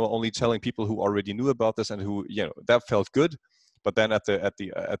choir, only telling people who already knew about this and who, that felt good. But then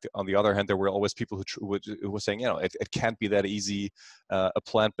on the other hand, there were always people who were saying, it can't be that easy. A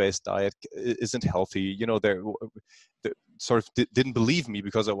plant-based diet isn't healthy. They sort of didn't believe me,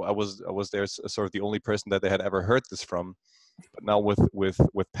 because I was there sort of the only person that they had ever heard this from. But now with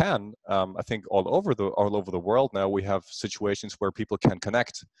PAN, I think all over the world now we have situations where people can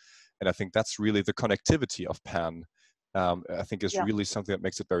connect, and I think that's really the connectivity of PAN. I think is really something that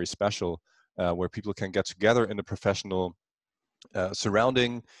makes it very special, where people can get together in a professional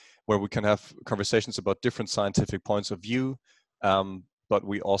surrounding, where we can have conversations about different scientific points of view, but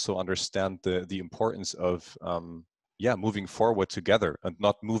we also understand the importance of moving forward together and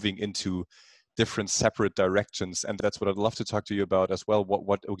not moving into different separate directions. And that's what I'd love to talk to you about as well.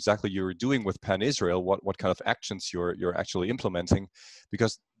 What exactly you're doing with Pan Israel, what kind of actions you're actually implementing,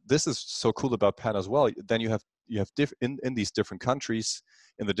 because this is so cool about PAN as well. Then you have in these different countries,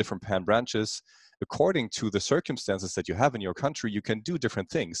 in the different PAN branches, according to the circumstances that you have in your country, you can do different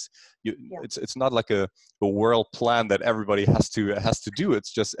things. It's not like a world plan that everybody has to do.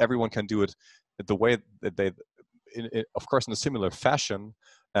 It's just everyone can do it the way that they, of course, in a similar fashion,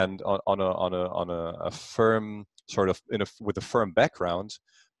 and a firm sort of with a firm background.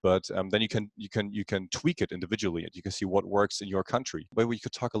 But then you can tweak it individually, and you can see what works in your country. Maybe we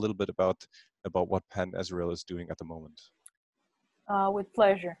could talk a little bit about what Pan Israel is doing at the moment. With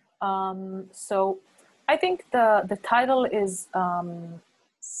pleasure. So I think the title is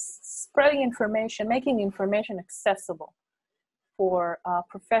spreading information, making information accessible for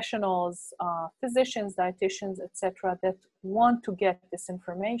professionals, physicians, dietitians, etc., that want to get this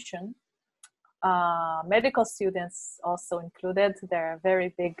information. Medical students also included. They're a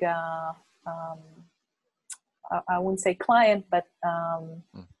very big, I wouldn't say client, but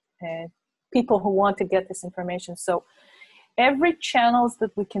people who want to get this information. So every channels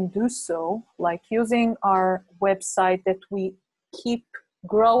that we can do so, like using our website that we keep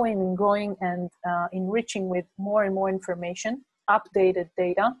growing and growing and enriching with more and more information, updated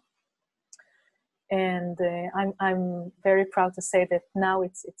data. And I'm very proud to say that now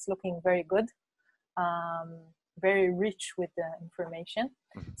it's looking very good, very rich with the information.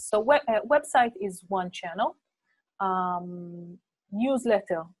 So website is one channel.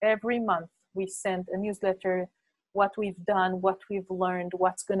 Newsletter, every month we send a newsletter, what we've done, what we've learned,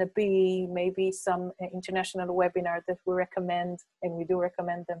 what's going to be, maybe some international webinar that we recommend, and we do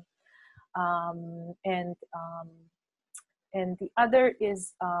recommend them. And the other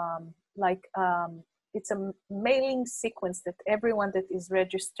is it's a mailing sequence that everyone that is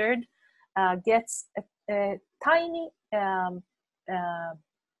registered gets a tiny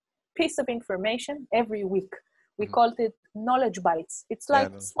piece of information every week. We called it knowledge bites. It's like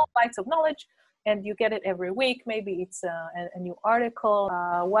small bites of knowledge, and you get it every week. Maybe it's a new article.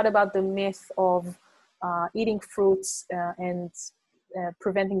 What about the myth of eating fruits and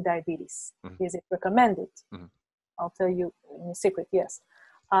preventing diabetes? Is it recommended? I'll tell you in a secret, yes.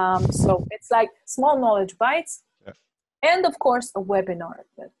 So it's like small knowledge bites. And of course, a webinar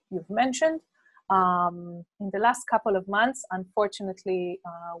that you've mentioned. In the last couple of months, unfortunately,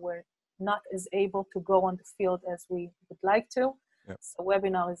 we're not as able to go on the field as we would like to. So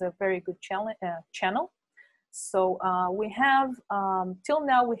webinar is a very good channel. So we have, till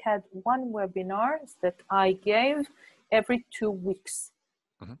now we had one webinar that I gave every 2 weeks.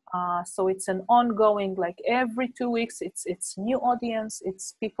 So it's an ongoing, like every 2 weeks, it's new audience,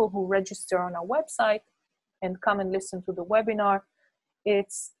 it's people who register on our website and come and listen to the webinar.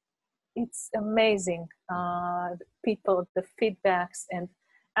 It's amazing, people, the feedbacks, and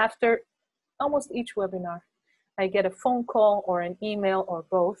after almost each webinar, I get a phone call or an email or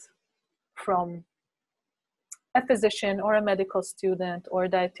both from a physician or a medical student or a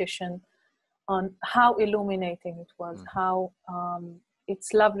dietitian on how illuminating it was, how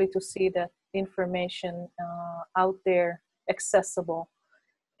it's lovely to see that information out there, accessible,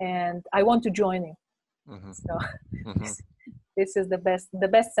 and I want to join you. So this is the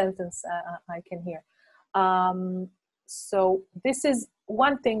best sentence I can hear. So this is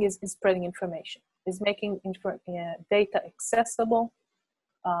one thing, is spreading information, is making data accessible,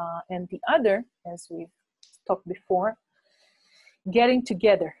 and the other, as we've talked before, getting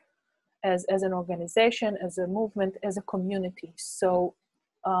together as an organization, as a movement, as a community. So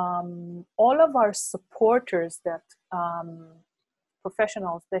all of our supporters, that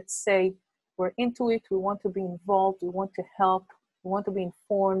professionals that say we're into it, we want to be involved, we want to help, we want to be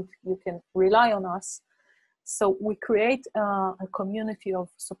informed, you can rely on us. So we create a community of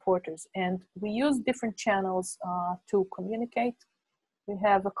supporters, and we use different channels to communicate. We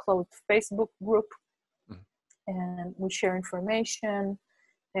have a closed Facebook group, and we share information,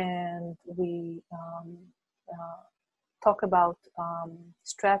 and we talk about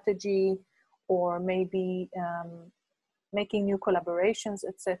strategy, or maybe making new collaborations,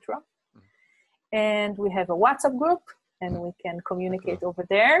 etc. And we have a WhatsApp group, and we can communicate over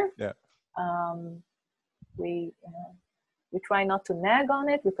there. We try not to nag on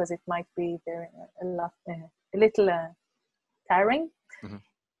it, because it might be a little tiring.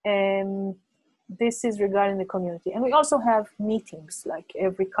 And this is regarding the community. And we also have meetings, like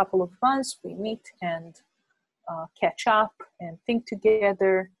every couple of months we meet and catch up and think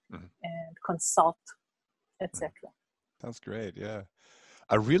together and consult, etc. That's great. Yeah.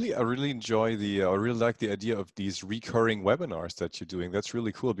 I really enjoy I really like the idea of these recurring webinars that you're doing. That's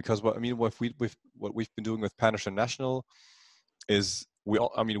really cool, because what we've been doing with Pan International is we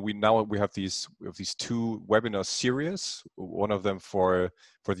have these 2 webinar series. One of them for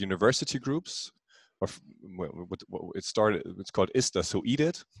the university groups. It's called ISTA, so eat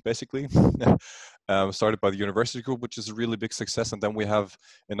it, basically. Started by the university group, which is a really big success. And then we have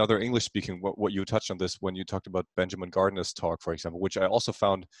another English speaking, what you touched on this when you talked about Benjamin Gardner's talk, for example, which I also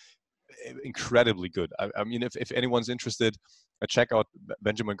found incredibly good. I mean, if anyone's interested, check out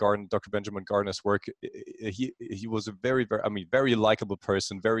Dr. Benjamin Gardner's work. He was a very, very, I mean, very likable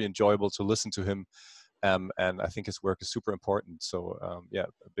person, very enjoyable to listen to him. And I think his work is super important. So yeah,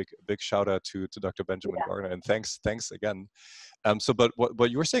 a big shout out to Dr. Benjamin Gardner, and thanks again. So, but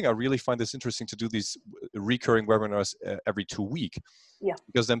what you were saying, I really find this interesting to do these recurring webinars every 2 weeks. Yeah.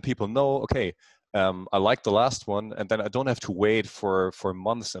 Because then people know, okay, I like the last one, and then I don't have to wait for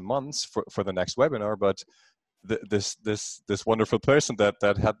months and months for the next webinar. But this wonderful person that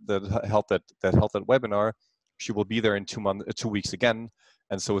held that webinar, she will be there in 2 weeks again.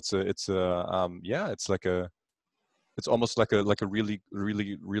 And so it's almost like a really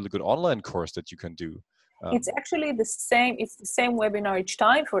good online course that you can do. It's actually the same. It's the same webinar each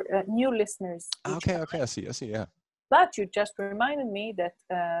time for new listeners. Okay, I see. Yeah. But you just reminded me that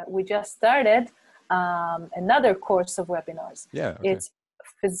we just started another course of webinars. Yeah. Okay. It's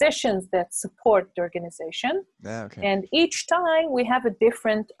physicians that support the organization. Yeah. Okay. And each time we have a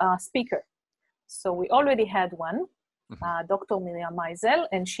different speaker. So we already had one, Dr. Miriam Meisel,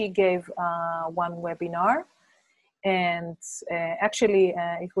 and she gave one webinar. And actually,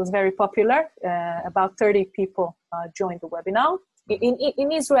 it was very popular. About 30 people joined the webinar.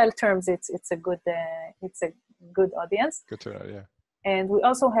 In Israel terms, it's a good audience. Good turnout, yeah. And we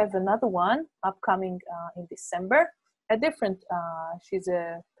also have another one upcoming in December. A different. She's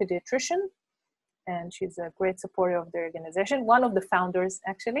a pediatrician, and she's a great supporter of the organization. One of the founders,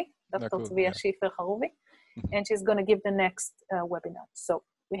 actually, Dr. Tzvia Schiffer-Haruvi, and she's going to give the next webinar. So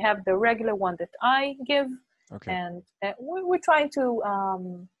we have the regular one that I give. Okay. And we're trying to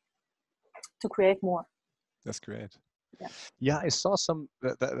create more. That's great. Yeah. Yeah, I saw some.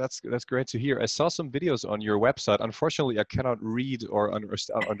 That's great to hear. I saw some videos on your website. Unfortunately, I cannot read or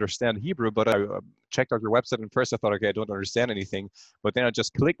understand Hebrew, but I checked out your website, and first I thought, okay, I don't understand anything. But then I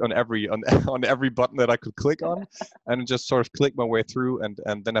just clicked on every button that I could click on, and just sort of clicked my way through, and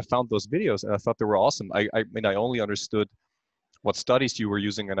then I found those videos, and I thought they were awesome. I mean, I only understood what studies you were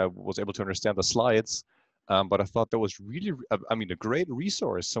using, and I was able to understand the slides. But I thought that was really, I mean, a great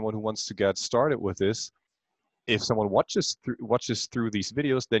resource. Someone who wants to get started with this, if someone watches through these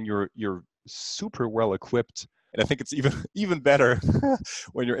videos, then you're super well equipped. And I think it's even better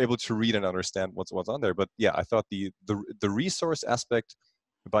when you're able to read and understand what's on there. But yeah, I thought the resource aspect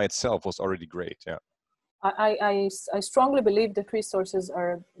by itself was already great. Yeah. I strongly believe that resources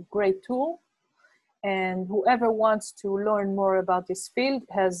are a great tool. And whoever wants to learn more about this field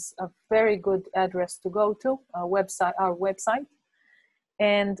has a very good address to go to, our website.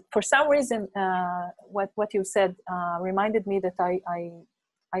 And for some reason, what you said reminded me that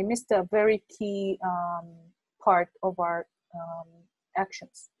I missed a very key part of our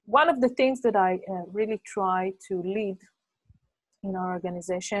actions. One of the things that I really try to lead in our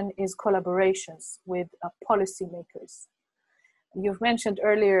organization is collaborations with policymakers. You've mentioned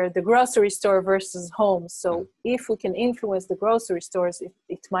earlier the grocery store versus home. So if we can influence the grocery stores,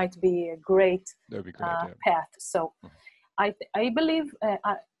 it might be a great path. So I believe,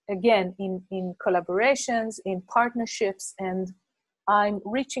 again, in collaborations, in partnerships, and I'm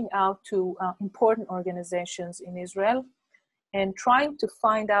reaching out to important organizations in Israel and trying to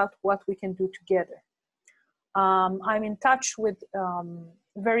find out what we can do together. I'm in touch with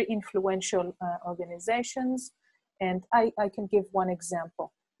very influential organizations. And I can give one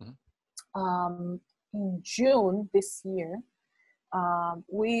example. In June this year,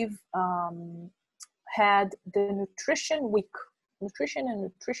 we've had the Nutrition and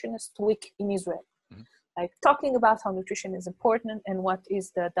Nutritionist Week in Israel. Like talking about how nutrition is important and what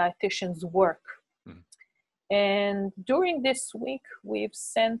is the dietitian's work. And during this week, we've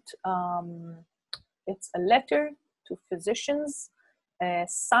sent, it's a letter to physicians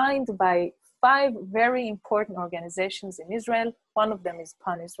signed by 5 very important organizations in Israel. One of them is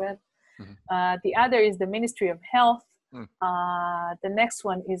Pan Israel. The other is the Ministry of Health. The next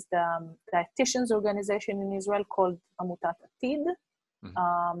one is the Dieticians Organization in Israel called Amutat Atid.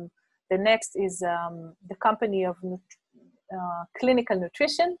 The next is the Company of Clinical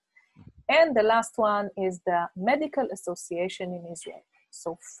Nutrition. And the last one is the Medical Association in Israel.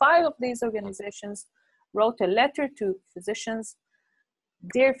 So 5 of these organizations wrote a letter to physicians.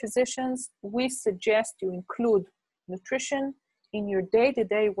 Dear physicians, we suggest you include nutrition in your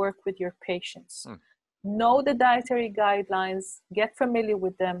day-to-day work with your patients. Know the dietary guidelines, get familiar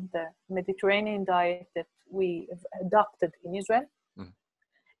with them, the Mediterranean diet that we have adopted in Israel,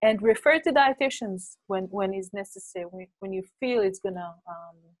 and refer to dietitians when it's necessary, when you feel it's going to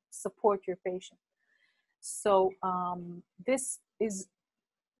support your patient. So this is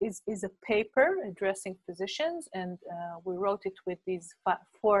is a paper addressing physicians, and we wrote it with these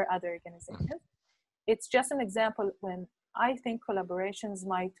 4 other organizations. It's just an example when I think collaborations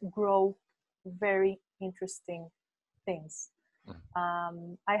might grow very interesting things.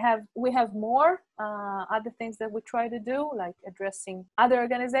 We have more other things that we try to do, like addressing other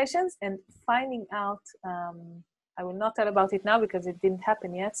organizations and finding out. I will not tell about it now because it didn't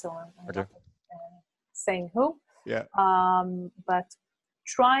happen yet, so I'm Okay. not saying who. Yeah. But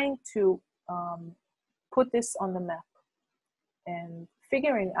trying to put this on the map and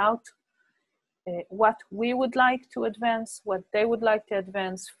figuring out what we would like to advance, what they would like to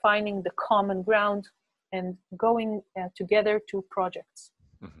advance, finding the common ground, and going together to projects.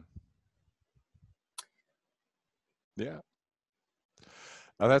 Mm-hmm. Yeah.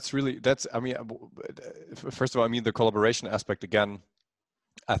 Now I mean, first of all, I mean, the collaboration aspect, again,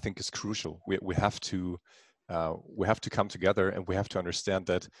 I think is crucial. We have to come together, and we have to understand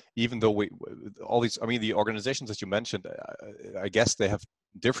that even though all these, I mean, the organizations that you mentioned, I guess they have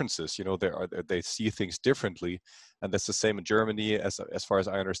differences. You know, they see things differently, and that's the same in Germany, as far as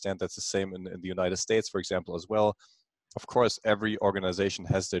I understand. That's the same in the United States, for example, as well. Of course, every organization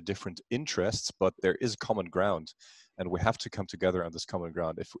has their different interests, but there is common ground, and we have to come together on this common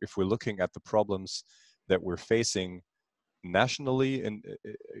ground. If we're looking at the problems that we're facing nationally, and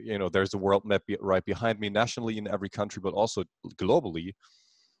you know, there's the world map right behind me, nationally in every country, but also globally,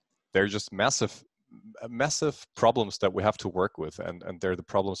 they're just massive problems that we have to work with, and they're the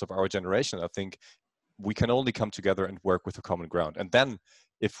problems of our generation. I think we can only come together and work with a common ground, and then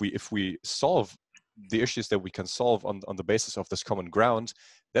if we solve the issues that we can solve on the basis of this common ground,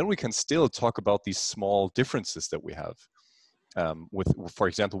 then we can still talk about these small differences that we have, for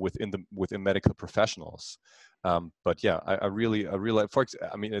example, within medical professionals. But yeah, I really, I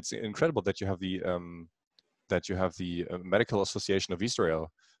mean, it's incredible that you have the Medical Association of Israel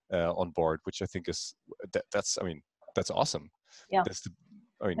on board, which I think is that's awesome. Yeah.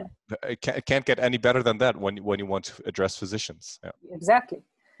 I mean, it can't get any better than that when you want to address physicians. Yeah. Exactly.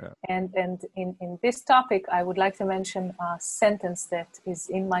 Yeah. And in this topic, I would like to mention a sentence that is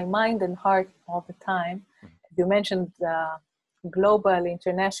in my mind and heart all the time. You mentioned global,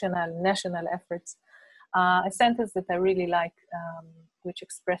 international, national efforts. A sentence that I really like, which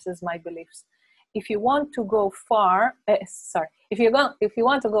expresses my beliefs. If you want to go far, if you want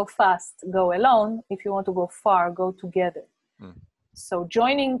to go fast, go alone. If you want to go far, go together. So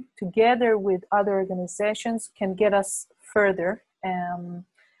joining together with other organizations can get us further.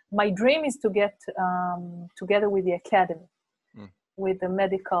 My dream is to get together with the academy, with the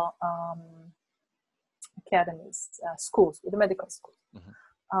medical academies, schools, with the medical schools.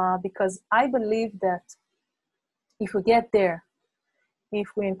 Because I believe that if we get there,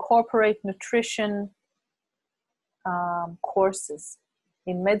 if we incorporate nutrition courses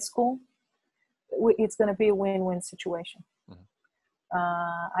in med school, it's going to be a win-win situation.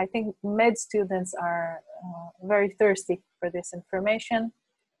 I think med students are very thirsty for this information,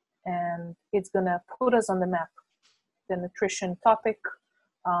 and it's going to put us on the map, the nutrition topic,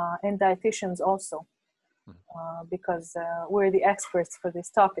 and dietitians also, because we're the experts for this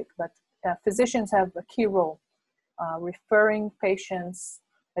topic, but physicians have a key role, referring patients,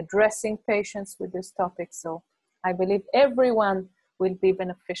 addressing patients with this topic. So I believe everyone will be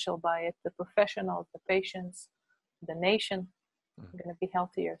beneficial by it, the professionals, the patients, the nation are going to be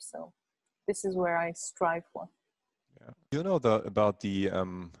healthier. So this is where I strive for. Yeah. You know about the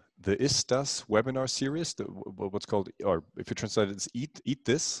ISTAS webinar series, what's called, or if you translate it, it's Eat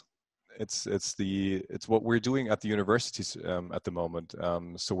This. It's what we're doing at the universities at the moment.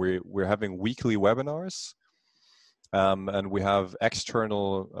 So we're having weekly webinars, and we have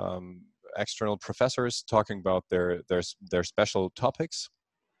external professors talking about their special topics.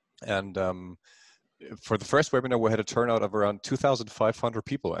 And for the first webinar, we had a turnout of around 2,500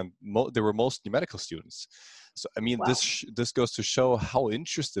 people, and they were mostly medical students. So I mean, wow. This goes to show how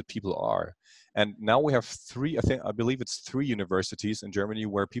interested people are. And now we have I believe it's 3 universities in Germany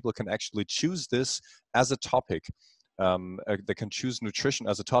where people can actually choose this as a topic. They can choose nutrition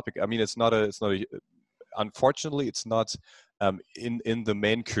as a topic. I mean, unfortunately, it's not in the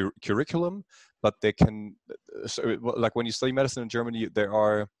main curriculum, but they can. So, like when you study medicine in Germany, there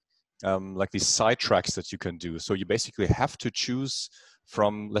are like these side tracks that you can do. So you basically have to choose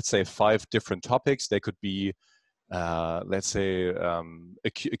from, let's say, 5 different topics. They could be, let's say,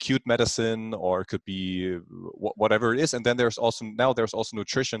 acute medicine, or it could be whatever it is. And then there's also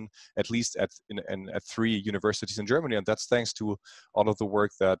nutrition, at least at 3 universities in Germany, and that's thanks to all of the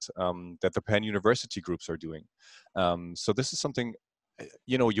work that the pan-university groups are doing. So this is something,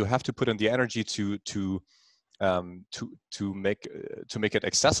 you know, you have to put in the energy to to make it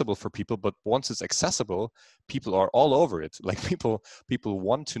accessible for people. But once it's accessible, people are all over it. Like people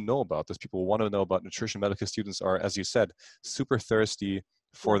want to know about this. People want to know about nutrition. Medical students are, as you said, super thirsty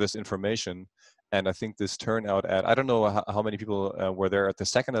for this information. And I think this turnout at, I don't know how many people were there at the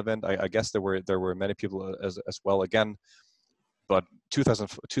second event. I guess there were many people as well again. But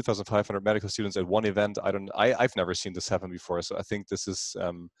 2,500 medical students at one event, I've never seen this happen before. So I think this is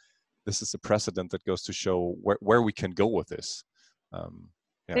a precedent that goes to show where we can go with this. Yeah.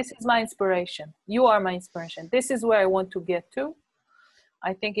 This is my inspiration. You are my inspiration. This is where I want to get to.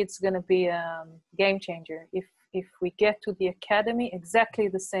 I think it's going to be a game changer if we get to the academy exactly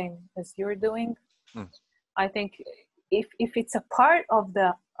the same as you're doing. I think if it's a part of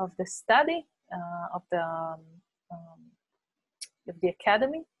the study of the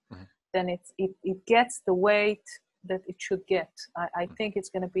academy, then it gets the weight that it should get. I think it's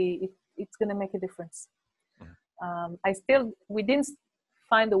going to be it's going to make a difference. We didn't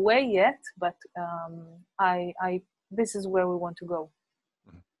find a way yet, but this is where we want to go.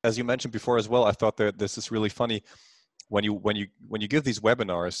 As you mentioned before as well, I thought that this is really funny when you give these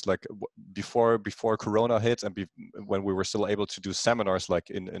webinars, like before Corona hit, and when we were still able to do seminars like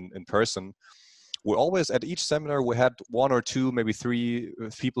in person. We always, at each seminar, we had 1 or 2, maybe 3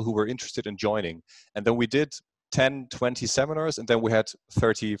 people who were interested in joining. And then we did 10, 20 seminars, and then we had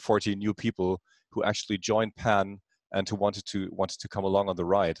 30, 40 new people who actually joined PAN and who wanted to come along on the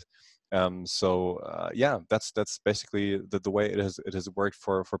ride. Yeah, that's basically the way it has worked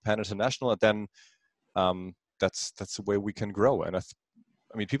for PAN International. And then that's the way we can grow. And I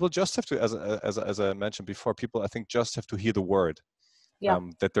mean, people just have to, as I mentioned before, people I think just have to hear the word. Yeah.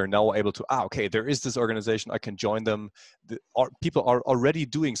 That they're now able to, okay, there is this organization, I can join them. People are already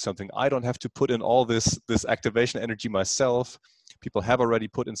doing something. I don't have to put in all this activation energy myself. People have already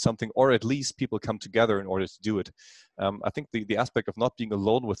put in something, or at least people come together in order to do it. I think the aspect of not being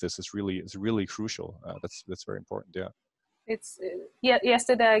alone with this is really crucial. That's very important. Yeah. It's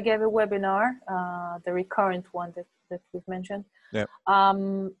yesterday I gave a webinar, the recurrent one that we've mentioned. Yeah.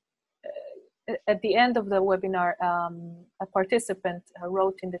 At the end of the webinar, a participant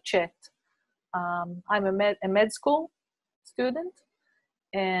wrote in the chat, I'm a med school student,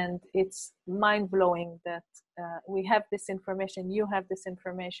 and it's mind-blowing that we have this information, you have this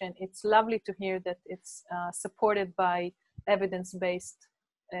information. It's lovely to hear that it's supported by evidence-based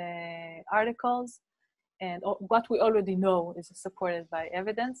articles, and what we already know is supported by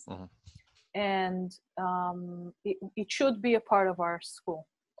evidence. And it should be a part of our school,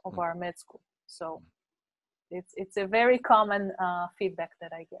 of our med school. So it's a very common feedback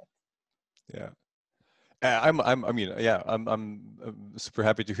that I get. Yeah, I'm super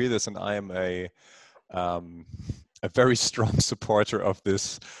happy to hear this, and I am a very strong supporter of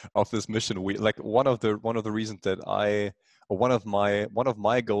this mission. We like one of the reasons that one of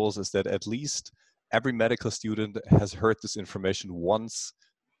my goals is that at least every medical student has heard this information once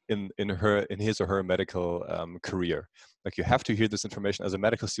in his or her medical career. Like, you have to hear this information as a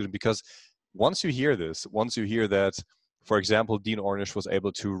medical student, because once you hear that, for example, Dean Ornish was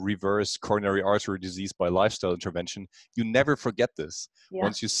able to reverse coronary artery disease by lifestyle intervention, you never forget this. Yeah.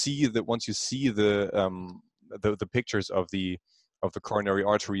 Once you see the pictures of the coronary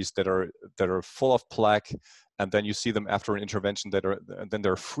arteries that are full of plaque, and then you see them after an intervention and then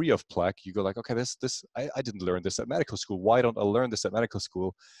they're free of plaque, you go like, okay, I didn't learn this at medical school. Why don't I learn this at medical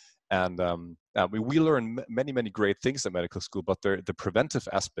school? And we learn many great things at medical school, but the preventive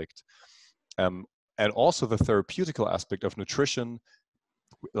aspect, and also the therapeutical aspect of nutrition,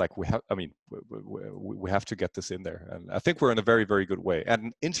 like we have to get this in there. And I think we're in a very, very good way,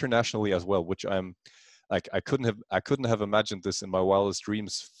 and internationally as well, which I'm like, I couldn't have imagined this in my wildest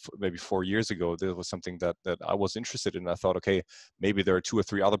dreams maybe 4 years ago. This was something that I was interested in. I thought, okay, maybe there are 2 or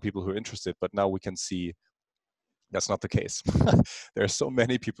 3 other people who are interested, but now we can see that's not the case. There are so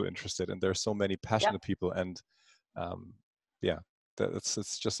many people interested, and there are so many passionate people, and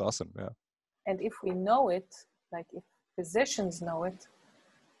it's just awesome. Yeah. And if we know it, like if physicians know it,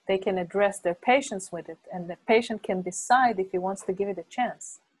 they can address their patients with it, and the patient can decide if he wants to give it a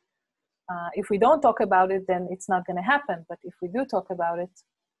chance. If we don't talk about it, then it's not going to happen. But if we do talk about it,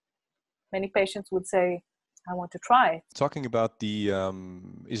 many patients would say, I want to try it. Talking about the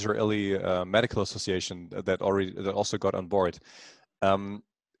Israeli Medical Association that also got on board,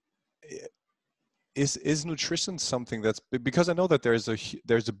 is nutrition something that's, because I know that there's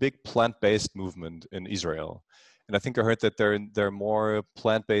a big plant-based movement in Israel, and I think I heard that there are more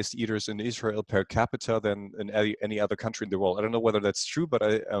plant-based eaters in Israel per capita than in any other country in the world. I don't know whether that's true, but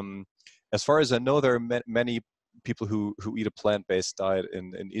as far as I know, there are many people who eat a plant-based diet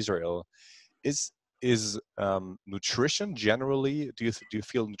in Israel. is nutrition generally, do you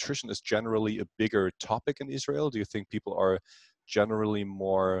feel nutrition is generally a bigger topic in Israel? Do you think people are generally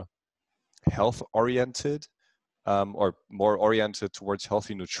more health oriented, or more oriented towards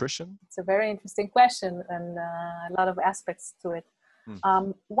healthy nutrition? It's a very interesting question, and a lot of aspects to it.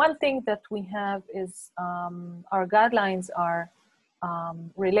 One thing that we have is our guidelines are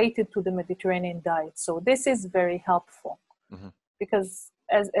related to the Mediterranean diet. So this is very helpful because,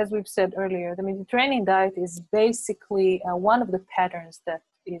 as we've said earlier, the Mediterranean diet is basically one of the patterns that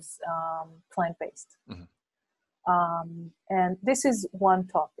is plant-based. And this is one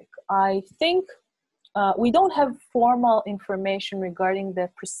topic. I think we don't have formal information regarding the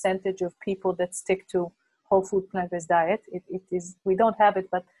percentage of people that stick to whole food plant-based diet. It is, we don't have it,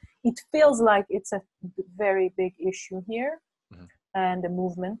 but it feels like it's a very big issue here, and a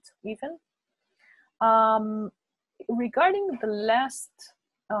movement even. Regarding the last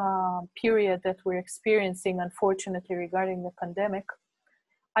period that we're experiencing, unfortunately, regarding the pandemic,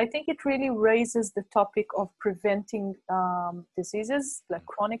 I think it really raises the topic of preventing diseases, like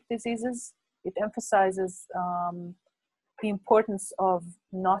chronic diseases. It emphasizes the importance of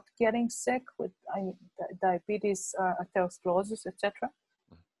not getting sick with diabetes, atherosclerosis, etc.,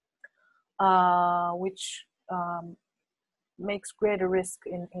 which makes greater risk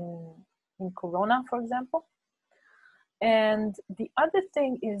in corona, for example. And the other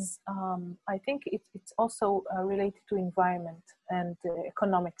thing is, I think it's also related to environment and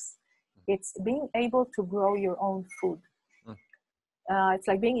economics. It's being able to grow your own food. It's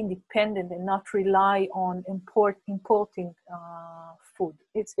like being independent and not rely on importing food.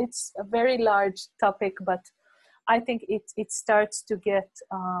 It's a very large topic, but I think it starts to get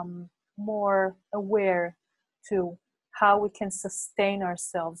more aware to how we can sustain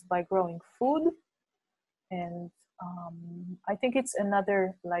ourselves by growing food. And I think it's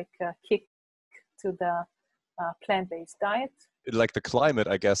another kick to the plant-based diet. Like the climate,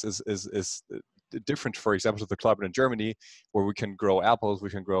 I guess, is different, for example, to the climate in Germany, where we can grow apples, we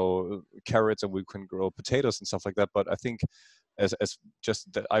can grow carrots, and we can grow potatoes and stuff like that. But I think,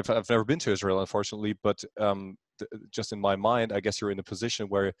 I've never been to Israel, unfortunately, but just in my mind, I guess you're in a position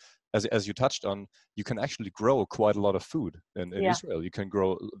where, as you touched on, you can actually grow quite a lot of food in Israel. You can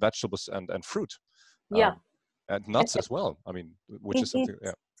grow vegetables and fruit. And nuts as well. I mean, which is something.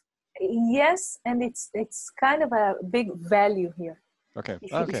 Yes, and it's kind of a big value here. Okay.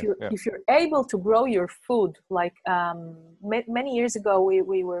 If you're able to grow your food, like many years ago,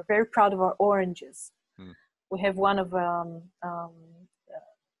 we were very proud of our oranges. We have one of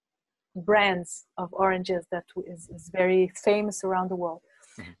brands of oranges that is very famous around the world.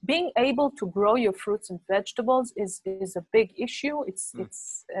 Being able to grow your fruits and vegetables is a big issue. It's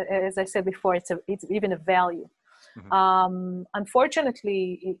as I said before, it's even a value.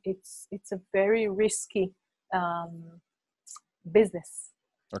 Unfortunately, it's a very risky business.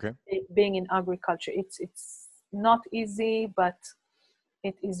 Okay. Being in agriculture, it's not easy, but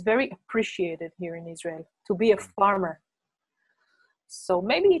it is very appreciated here in Israel to be a farmer. So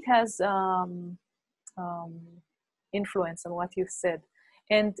maybe it has influence on what you said.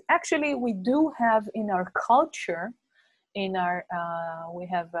 And actually, we do have in our culture, we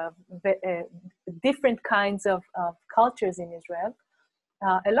have different kinds of cultures in Israel.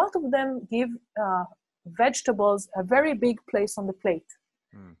 A lot of them give vegetables a very big place on the plate.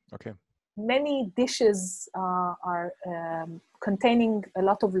 Okay. Many dishes are containing a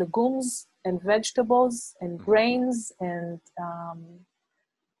lot of legumes and vegetables and grains, and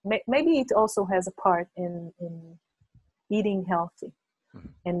maybe it also has a part in eating healthy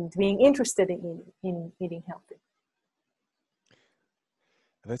and being interested in eating healthy.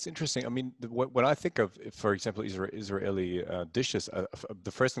 That's interesting. I mean, when I think of, for example, Israeli dishes,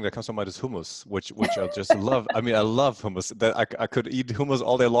 the first thing that comes to mind is hummus, which I just love. I mean, I love hummus. That I could eat hummus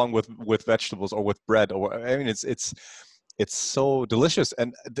all day long with vegetables or with bread. Or I mean, it's so delicious,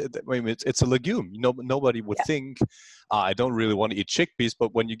 and I mean, it's a legume. Nobody would think, I don't really want to eat chickpeas,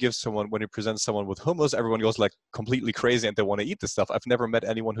 but when you present someone with hummus, everyone goes like completely crazy and they want to eat this stuff. I've never met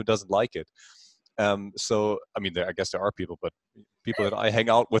anyone who doesn't like it. So, I mean, I guess there are people, but people that I hang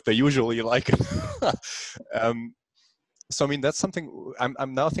out with, they usually like it. So, I mean, that's something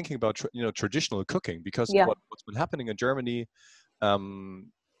I'm now thinking about, traditional cooking, because what's been happening in Germany,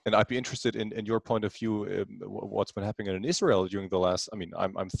 and I'd be interested in your point of view, what's been happening in Israel during the last, I mean,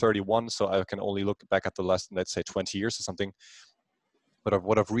 I'm 31, so I can only look back at the last, let's say, 20 years or something. But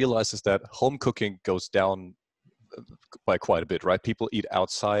what I've realized is that home cooking goes down by quite a bit, right? People eat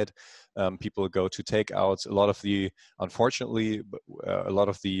outside, people go to takeouts. Unfortunately, a lot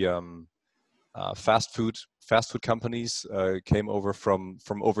of the fast food companies came over from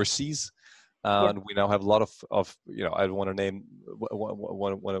overseas, Yeah. And we now have a lot of I don't want to name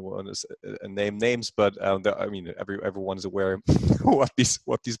name names, but I mean everyone is aware what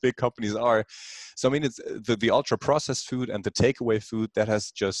these big companies are. So I mean it's the ultra processed food and the takeaway food that has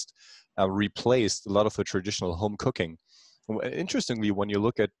just replaced a lot of the traditional home cooking. Interestingly, when you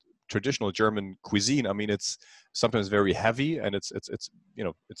look at traditional German cuisine, I mean it's sometimes very heavy, and it's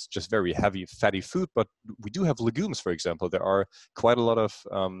it's just very heavy fatty food. But we do have legumes, for example. There are quite a lot of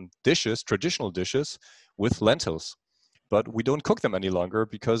traditional dishes with lentils, but we don't cook them any longer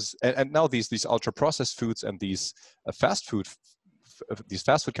because and now these ultra processed foods and these these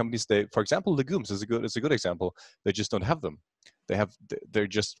fast food companies, they, for example, legumes is a good example. They just don't have them. They're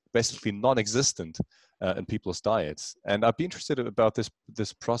just basically non-existent in people's diets. And I'd be interested about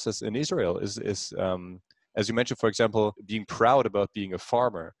this process in Israel. Is as you mentioned, for example, being proud about being a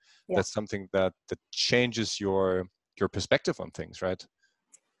farmer. Yeah. That's something that changes your perspective on things, right?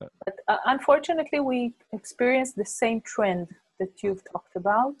 But unfortunately, we experience the same trend that you've talked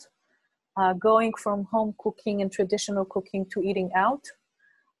about, going from home cooking and traditional cooking to eating out,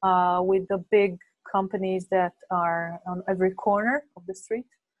 with the big companies that are on every corner of the street.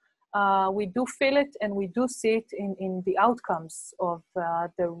 We do feel it, and we do see it in the outcomes of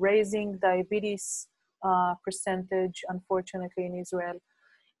the raising diabetes percentage, unfortunately, in Israel.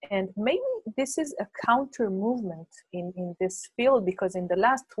 And maybe this is a counter movement in this field, because in the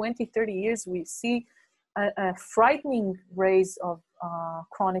last 20, 30 years, we see a frightening rise of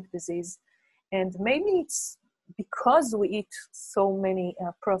chronic disease. And maybe it's because we eat so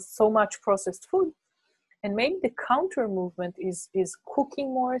much processed food. And maybe the counter movement is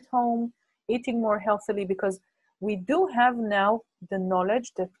cooking more at home, eating more healthily, because we do have now the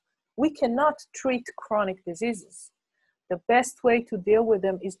knowledge that we cannot treat chronic diseases. The best way to deal with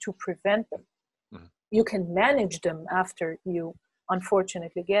them is to prevent them. Mm-hmm. You can manage them after you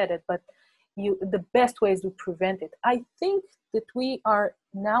unfortunately get it, but the best way is to prevent it. I think that we are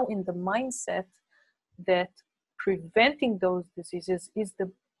now in the mindset that preventing those diseases is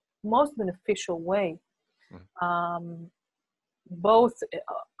the most beneficial way. Mm-hmm. Both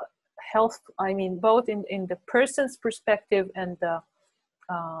health, I mean, both in the person's perspective and the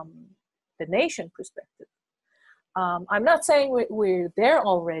nation perspective. I'm not saying we're there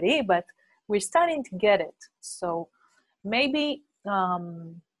already, but we're starting to get it. So maybe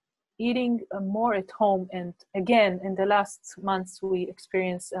eating more at home, and again, in the last months, we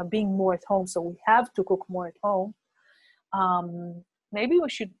experience being more at home, so we have to cook more at home. Maybe we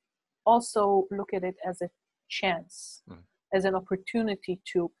should also look at it as a chance, as an opportunity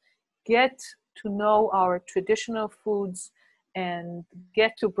to get to know our traditional foods and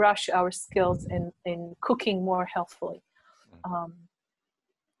get to brush our skills in cooking more healthfully.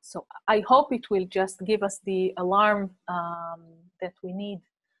 So I hope it will just give us the alarm that we need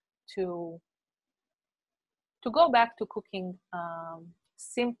to go back to cooking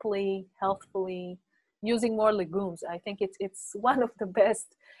simply, healthfully, using more legumes. I think it's one of the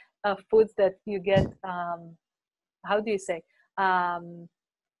best foods that you get. How do you say?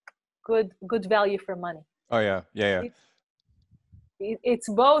 Good value for money. Oh yeah. It's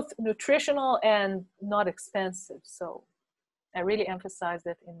both nutritional and not expensive. So I really emphasize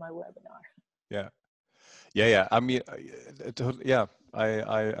that in my webinar. Yeah. I mean,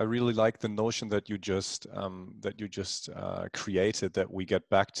 I really like the notion that you just created, that we get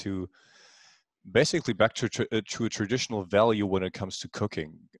back to a traditional value when it comes to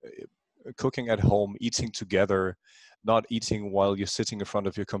cooking at home, eating together, not eating while you're sitting in front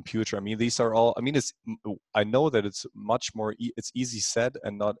of your computer. I mean, these are all, I mean, I know that it's much more, it's easy said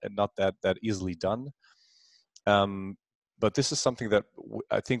and not that easily done. But this is something that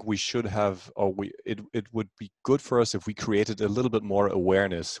I think we should have, or it would be good for us if we created a little bit more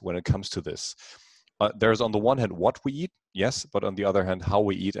awareness when it comes to this. There's on the one hand what we eat, yes, but on the other hand how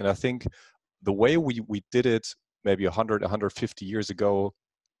we eat. And I think the way we did it maybe 100, 150 years ago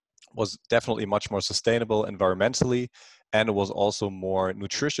was definitely much more sustainable environmentally, and it was also more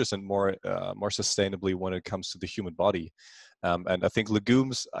nutritious and more sustainably when it comes to the human body. And I think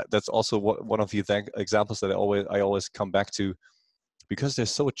legumes, that's also one of the examples that I always come back to, because they're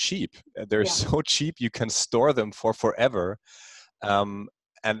so cheap. They're so cheap, you can store them for forever. And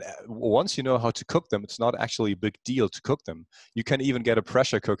once you know how to cook them, it's not actually a big deal to cook them. You can even get a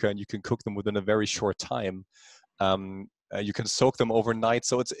pressure cooker and you can cook them within a very short time. You can soak them overnight.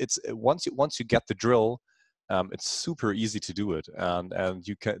 So it's once you get the drill, it's super easy to do it. And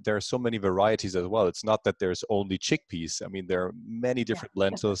there are so many varieties as well. It's not that there's only chickpeas. I mean, there are many different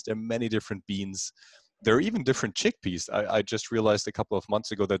lentils. There are many different beans. There are even different chickpeas. I just realized a couple of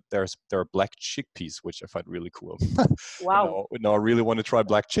months ago that there are black chickpeas, which I find really cool. Wow. Now I really want to try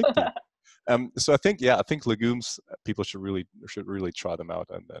black chickpea. So I think, yeah, I think legumes, people should really try them out,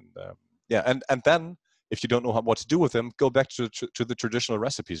 and yeah, and then if you don't know what to do with them, go back to the traditional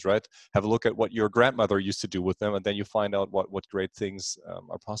recipes, right? Have a look at what your grandmother used to do with them, and then you find out what great things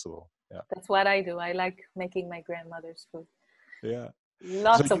are possible. Yeah. That's what I do. I like making my grandmother's food. Yeah. So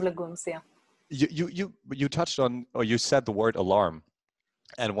Lots of legumes, yeah. you touched on, or you said the word alarm.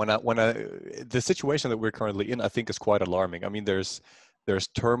 And the situation that we're currently in, I think, is quite alarming. I mean, there's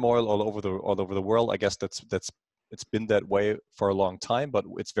turmoil all over the world. I guess it's been that way for a long time, but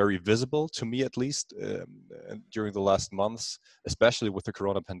it's very visible to me, at least, during the last months, especially with the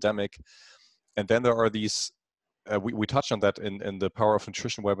corona pandemic. And then there are these. We touched on that in the Power of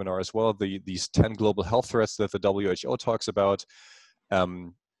Nutrition webinar as well. These 10 global health threats that the WHO talks about.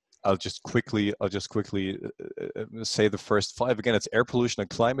 Um, I'll just quickly say the first 5 again. It's air pollution and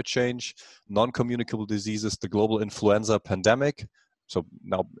climate change, non-communicable diseases, the global influenza pandemic. So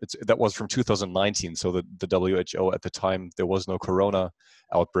now that was from 2019. So the WHO at the time, there was no corona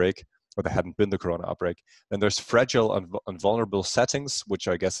outbreak, or there hadn't been the corona outbreak. Then there's fragile and vulnerable settings, which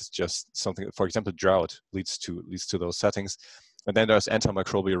I guess is just something. For example, drought leads to those settings. And then there's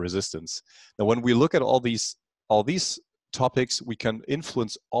antimicrobial resistance. Now, when we look at all these topics, we can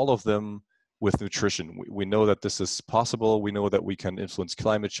influence all of them with nutrition. We know that this is possible. We know that we can influence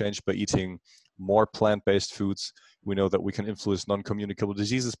climate change by eating more plant-based foods. We know that we can influence non-communicable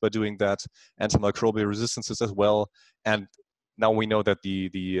diseases by doing that, antimicrobial resistances as well. And now we know that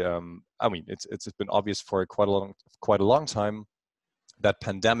I mean, it's been obvious for quite a long time that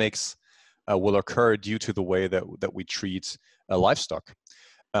pandemics will occur due to the way that we treat livestock.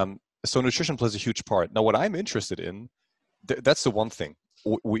 So nutrition plays a huge part. Now, what I'm interested in, that's the one thing.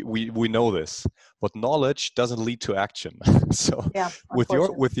 We know this, but knowledge doesn't lead to action. So Yeah,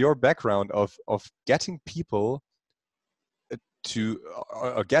 with your background of getting people to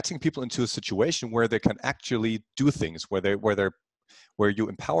getting people into a situation where they can actually do things, where you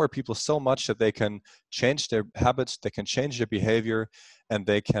empower people so much that they can change their habits, they can change their behavior, and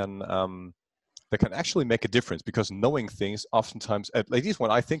they can actually make a difference. Because knowing things, oftentimes, at least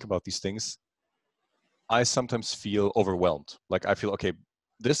when I think about these things, I sometimes feel overwhelmed. Like I feel, okay,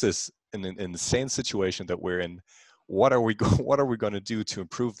 this is an insane situation that we're in. What are we going to do to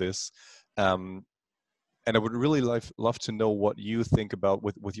improve this? And I would really love to know what you think about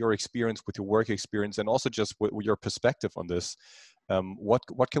with your experience, with your work experience, and also just with your perspective on this.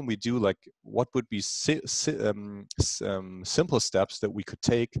 What can we do? Like, what would be simple steps that we could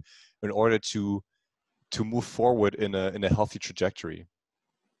take in order to move forward in a healthy trajectory?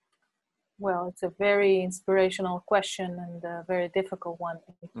 Well, it's a very inspirational question and a very difficult one.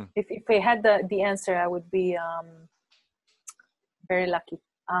 Mm. If I had the answer, I would be very lucky.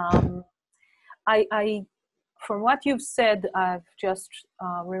 I from what you've said, I've just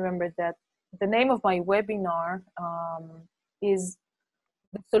remembered that the name of my webinar is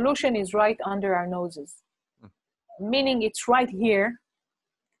 "The Solution is Right Under Our Noses," meaning it's right here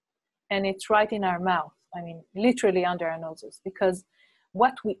and it's right in our mouth. I mean, literally under our noses, because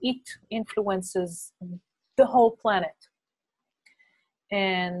what we eat influences the whole planet.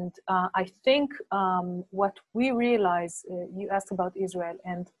 And I think what we realize, you asked about Israel,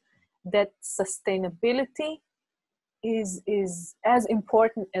 and that sustainability is as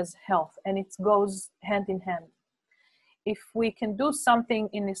important as health, and it goes hand in hand. If we can do something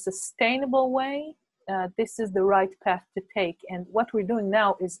in a sustainable way, this is the right path to take. And what we're doing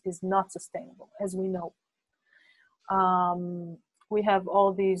now is not sustainable, as we know. We have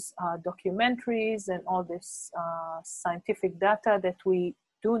all these documentaries and all this scientific data that we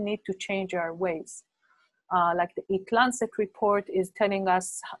do need to change our ways. Like the Eat Lancet report is telling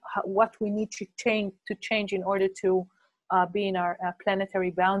us what we need to change in order to be in our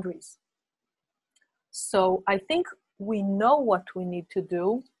planetary boundaries. So I think we know what we need to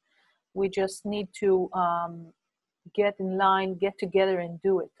do. We just need to get in line, get together and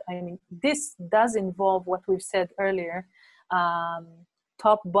do it. I mean, this does involve what we've said earlier,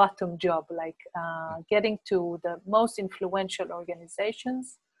 top-bottom job, like getting to the most influential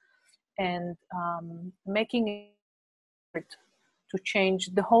organizations and making it to change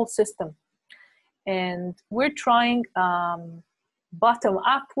the whole system. And we're trying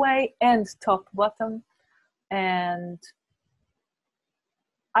bottom-up way and top-bottom, and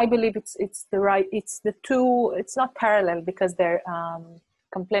I believe it's the two, it's not parallel because they're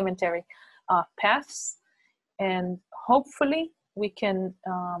complementary paths. And hopefully we can,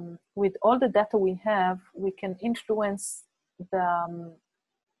 with all the data we have, we can influence the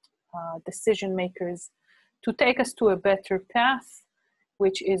decision makers to take us to a better path,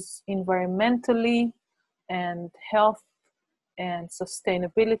 which is environmentally and health and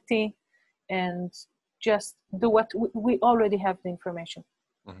sustainability and just do what we already have the information.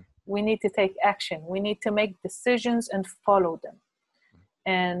 Mm-hmm. We need to take action. We need to make decisions and follow them.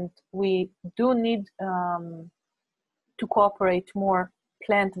 Mm-hmm. And we do need to cooperate more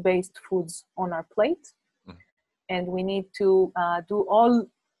plant-based foods on our plate. Mm-hmm. And we need to do all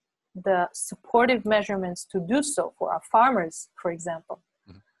the supportive measurements to do so for our farmers, for example.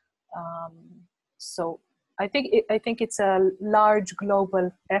 Mm-hmm. So I think it's a large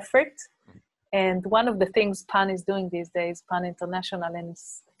global effort. And one of the things PAN is doing these days, PAN International and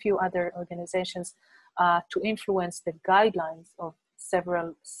a few other organizations, to influence the guidelines of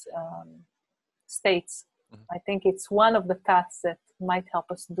several states. Mm-hmm. I think it's one of the paths that might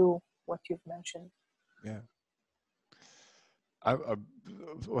help us do what you've mentioned. Yeah.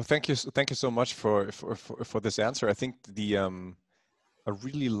 Well, thank you so much for this answer. I think I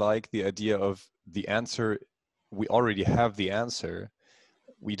really like the idea of the answer. We already have the answer.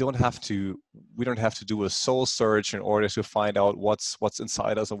 We don't have to do a soul search in order to find out what's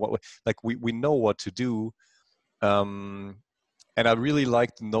inside us and we know what to do. And I really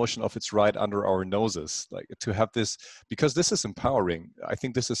like the notion of it's right under our noses, like to have this, because this is empowering. I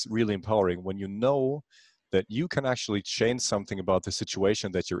think this is really empowering when you know that you can actually change something about the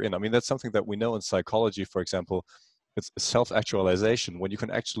situation that you're in. I mean, that's something that we know in psychology, for example. It's self-actualization. When you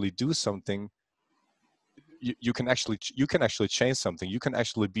can actually do something, you can actually change something. You can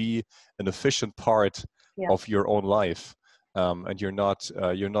actually be an efficient part of your own life, and you're not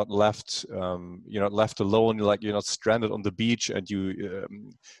left alone. Like you're not stranded on the beach, and you're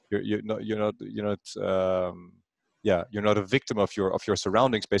not a victim of your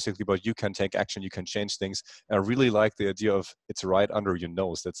surroundings, basically. But you can take action. You can change things. And I really like the idea of it's right under your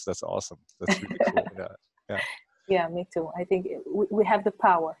nose. That's awesome. That's really cool. Yeah. Yeah, me too. I think we have the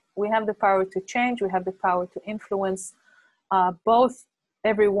power. We have the power to change. We have the power to influence both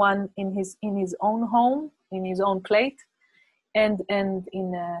everyone in his own home, in his own plate, and in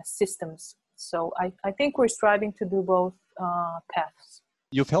systems. So I think we're striving to do both paths.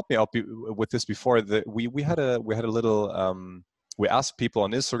 You've helped me out with this before. That we had a little. We asked people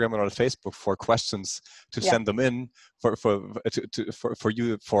on Instagram and on Facebook for questions to send them in for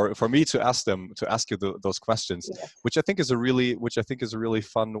me to ask you those questions, which I think is a really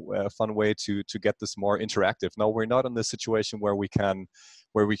fun way to get this more interactive. Now we're not in the situation where we can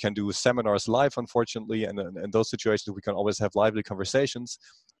do seminars live, unfortunately, and in those situations we can always have lively conversations.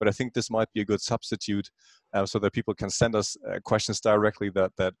 But I think this might be a good substitute, so that people can send us questions directly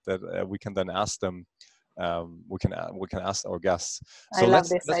that we can then ask them. We can ask our guests. So I love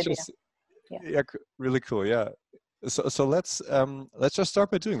this idea. Really cool. Yeah. So let's just start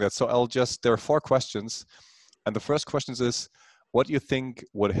by doing that. So there are 4 questions, and the first question is, what do you think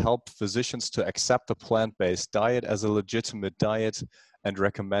would help physicians to accept a plant-based diet as a legitimate diet and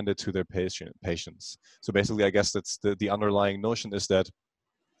recommend it to their patients? So basically, I guess that's the underlying notion is that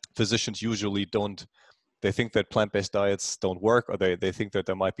physicians usually they think that plant-based diets don't work, or they think that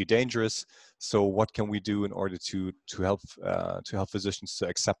they might be dangerous. So what can we do in order to help physicians to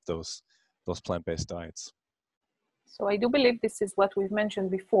accept those plant-based diets? So I do believe this is what we've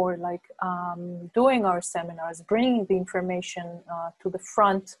mentioned before, like doing our seminars, bringing the information to the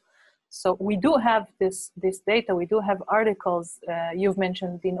front. So we do have this data. We do have articles. You've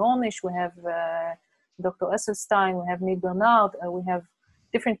mentioned Dean Ornish. We have Dr. Esselstein. We have Neil Bernard. We have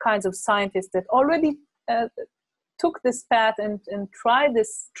different kinds of scientists that already took this path and tried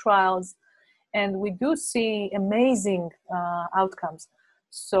these trials, and we do see amazing outcomes.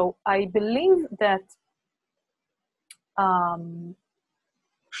 So I believe that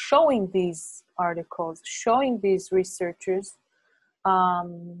showing these articles, showing these researchers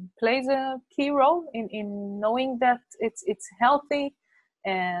plays a key role in knowing that it's healthy.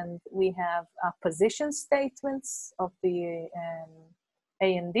 And we have position statements of the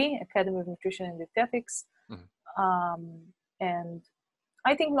A&D, Academy of Nutrition and Dietetics. Mm-hmm. And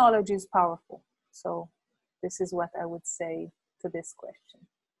I think knowledge is powerful. So this is what I would say to this question.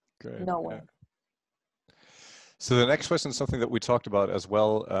 Great. Knowing. Yeah. So the next question is something that we talked about as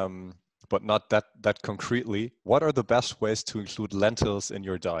well, but not that concretely. What are the best ways to include lentils in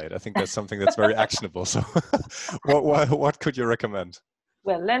your diet? I think that's something that's very actionable. So what could you recommend?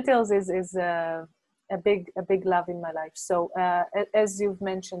 Well, lentils is a big love in my life. So as you've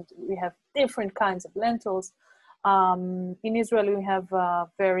mentioned, we have different kinds of lentils. In Israel, we have a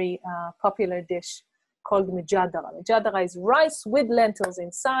very popular dish called mejadara. Mejadara is rice with lentils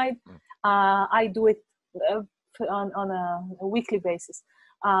inside. I do it on a weekly basis.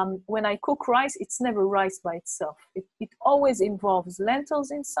 When I cook rice, it's never rice by itself. It always involves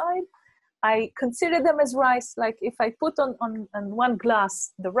lentils inside, I consider them as rice. Like if I put on one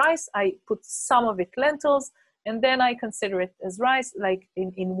glass the rice, I put some of it lentils, and then I consider it as rice, like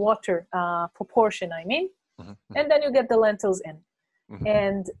in water proportion, I mean. And then you get the lentils in.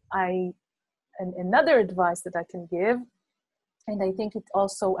 And another advice that I can give, and I think it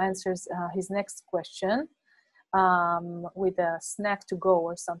also answers his next question, with a snack to go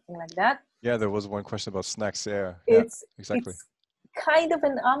or something like that. Yeah, there was one question about snacks. Yeah, exactly. It's kind of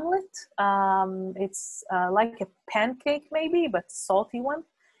an omelet. It's like a pancake maybe, but salty one,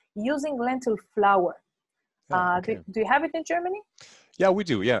 using lentil flour. Okay. Do you have it in Germany? Yeah, we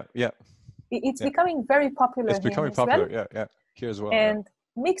do. Yeah. It's becoming very popular. It's becoming popular. Yeah, here as well. And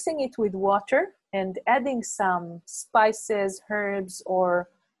mixing it with water and adding some spices, herbs, or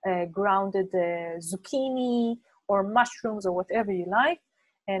grounded zucchini or mushrooms or whatever you like,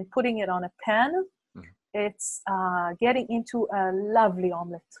 and putting it on a pan. It's getting into a lovely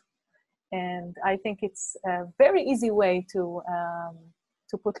omelet. And I think it's a very easy way to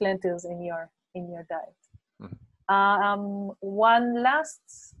put lentils in your diet. One last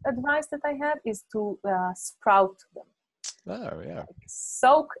advice that I have is to sprout them. Oh, yeah. Like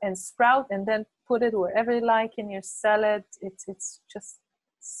soak and sprout, and then put it wherever you like in your salad. It's just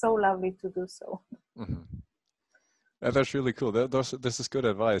so lovely to do so. Yeah, that's really cool. This is good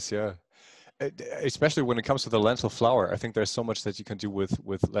advice. Yeah. Especially when it comes to the lentil flour, I think there's so much that you can do with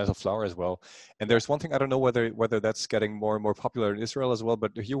lentil flour as well. And there's one thing, I don't know whether that's getting more and more popular in Israel as well,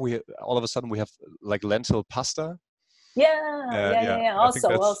 but here all of a sudden we have like lentil pasta. Yeah. Also,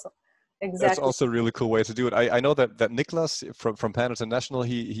 exactly. That's also a really cool way to do it. I know that Niklas from Pan International,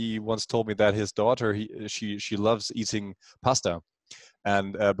 he once told me that his daughter, she loves eating pasta.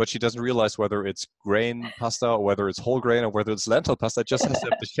 And but she doesn't realize whether it's grain pasta or whether it's whole grain or whether it's lentil pasta. It just has to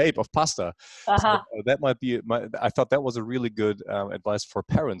have the shape of pasta. So that might be. I thought that was a really good advice for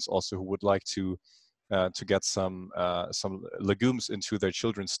parents also who would like to get some legumes into their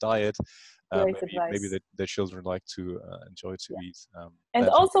children's diet. Maybe their children like to enjoy to eat. And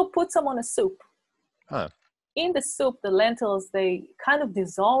also put some on a soup. In the soup, the lentils, they kind of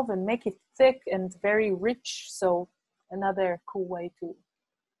dissolve and make it thick and very rich. So another cool way to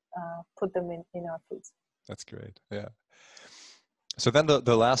put them in our foods. That's great. Yeah. So then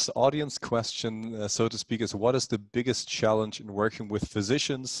the last audience question, so to speak, is what is the biggest challenge in working with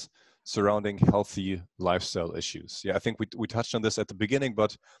physicians surrounding healthy lifestyle issues? Yeah, I think we touched on this at the beginning,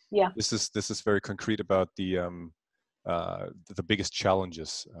 but yeah, this is very concrete about the biggest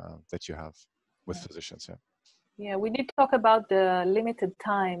challenges that you have with physicians. Yeah, we did talk about the limited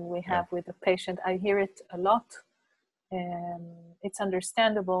time we have with the patient. I hear it a lot. It's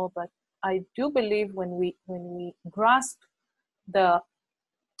understandable, but I do believe when we grasp the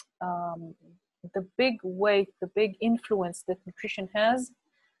big weight, the big influence that nutrition has,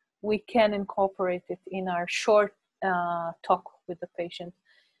 we can incorporate it in our short talk with the patient.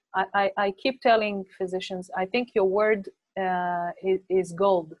 I keep telling physicians, I think your word is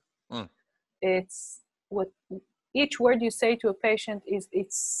gold. It's what each word you say to a patient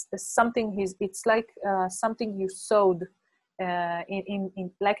it's something it's like something you sowed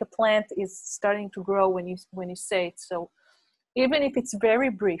in like a plant is starting to grow when you say it. So even if it's very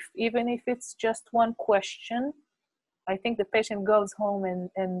brief, even if it's just one question, I think the patient goes home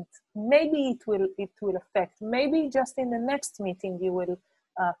and maybe it will affect. Maybe just in the next meeting you will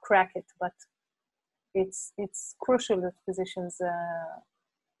crack it, but it's crucial that physicians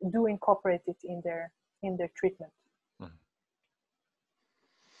do incorporate it in their treatment.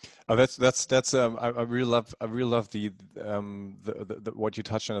 Oh, that's I really love the what you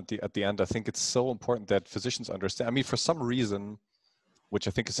touched on at the end. I think it's so important that physicians understand. I mean, for some reason, which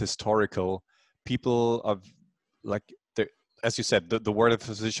I think is historical, people of like as you said, the word of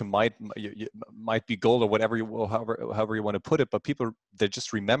physician might be gold or whatever however you want to put it, but people, they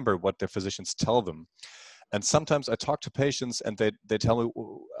just remember what their physicians tell them. And sometimes I talk to patients and they tell me,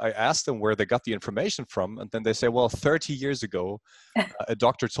 I ask them where they got the information from, and then they say, well, 30 years ago, a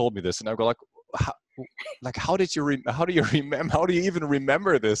doctor told me this. And I go how do you even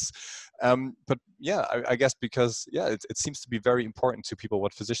remember this? But yeah, I guess because it seems to be very important to people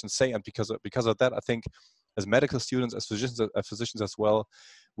what physicians say, and because of that, I think as medical students, as physicians as well,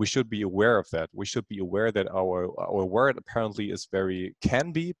 we should be aware of that. We should be aware that our word apparently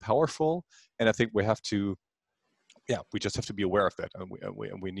can be powerful, and I think we have to, we just have to be aware of that, and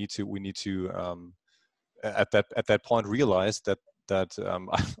we need to at that point realize that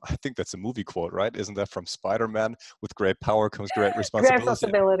I think that's a movie quote, right? Isn't that from Spider-Man? With great power comes great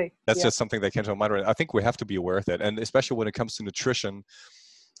responsibility. That's just something that came to my mind. I think we have to be aware of that, and especially when it comes to nutrition,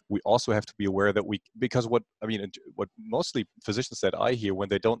 we also have to be aware that because what mostly physicians that I hear when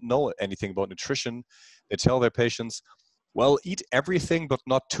they don't know anything about nutrition, they tell their patients, well, eat everything, but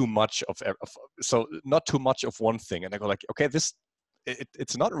not too much so not too much of one thing. And I go like, okay,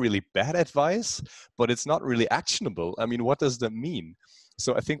 it's not really bad advice, but it's not really actionable. I mean, what does that mean?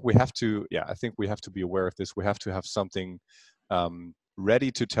 So I think we have to be aware of this. We have to have something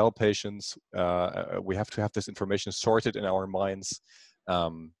ready to tell patients. We have to have this information sorted in our minds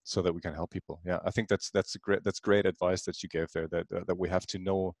so that we can help people. Yeah, I think that's great advice that you gave there. That we have to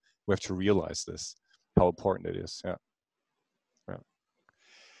know, we have to realize this, how important it is. Yeah. Yeah.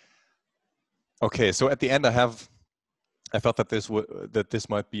 Okay, so at the end, I thought that this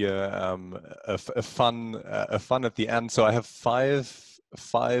might be a fun at the end. So I have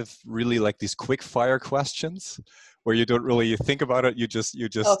five really like these quick fire questions where you don't really think about it. You just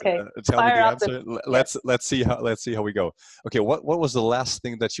Okay. tell me Fire the up answer. Yes. Let's see how we go. Okay, what was the last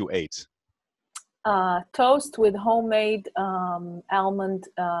thing that you ate? Toast with homemade almond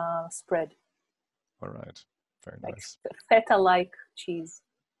spread. All right, very Like nice. feta-like cheese.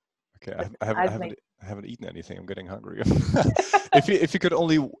 Okay, I haven't eaten anything. I'm getting hungry. If you could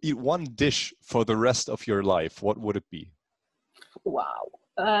only eat one dish for the rest of your life, what would it be? Wow.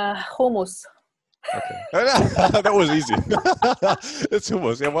 Hummus. Okay, that was easy. It's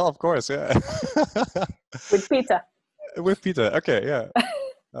hummus. Yeah, well, of course, yeah. With pita. With pita. Okay, yeah.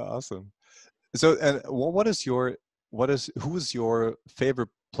 Awesome. So, and who is your favorite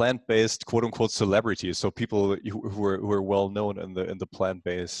plant-based quote unquote celebrity? So people who are well known in the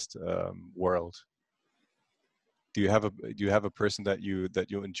plant-based world. Do you have a person that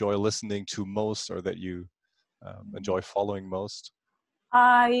you enjoy listening to most, or that you enjoy following most?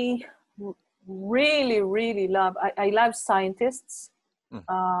 I really love. I love scientists. Mm.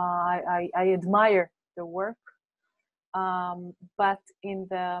 I admire their work. But in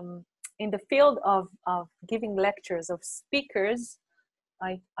the field of giving lectures, of speakers,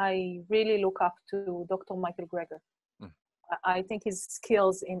 I really look up to Dr. Michael Greger. Mm. I think his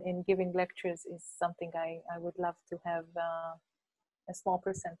skills in giving lectures is something I would love to have a small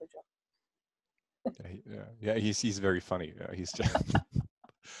percentage of. Yeah, he's very funny. Yeah, he's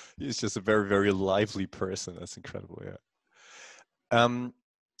just a very, very lively person. That's incredible. Yeah.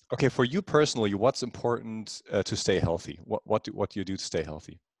 Okay, for you personally, what's important to stay healthy? What do you do to stay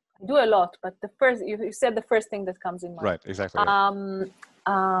healthy? I do a lot, but you said the first thing that comes in mind. Right, exactly. Yeah.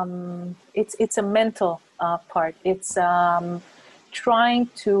 It's a mental part. It's trying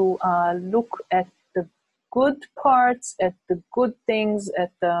to look at the good parts, at the good things,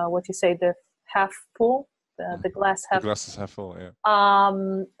 at the half full, the glass half. The glass is half full. Yeah.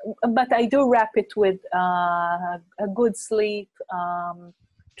 But I do wrap it with a good sleep.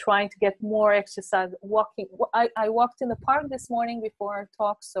 Trying to get more exercise, walking. I walked in the park this morning before our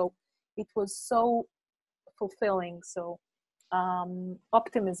talk, so it was so fulfilling. So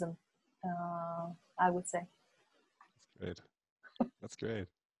optimism, I would say. That's great. That's great.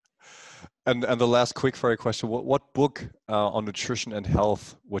 And the last quick fire question: what book on nutrition and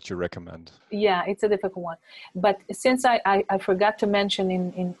health would you recommend? Yeah, it's a difficult one, but since I forgot to mention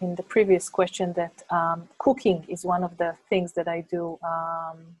in the previous question that cooking is one of the things that I do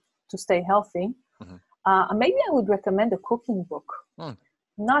to stay healthy. Mm-hmm. Maybe I would recommend a cooking book.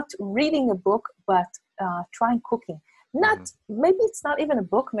 Not reading a book, but trying cooking. Maybe it's not even a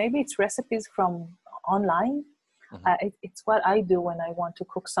book. Maybe it's recipes from online. Mm-hmm. It's what I do when I want to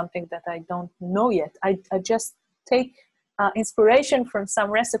cook something that I don't know yet. I just take inspiration from some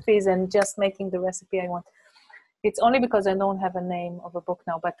recipes and just making the recipe I want. It's only because I don't have a name of a book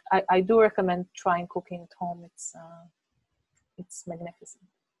now, but I do recommend trying cooking at home. It's magnificent.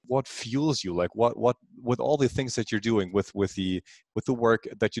 What fuels you? Like what with all the things that you're doing with the work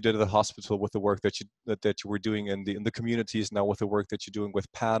that you did at the hospital, with the work that you were doing in the communities, now with the work that you're doing with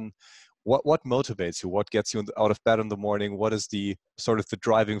PAN, what motivates you? What gets you out of bed in the morning? What is the sort of the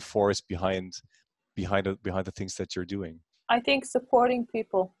driving force behind the things that you're doing? I think supporting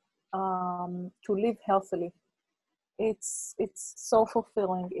people to live healthily. It's so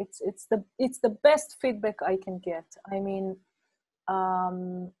fulfilling. It's the best feedback I can get. I mean,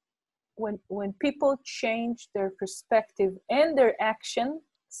 when people change their perspective and their action,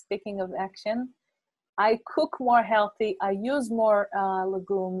 speaking of action, I cook more healthy, I use more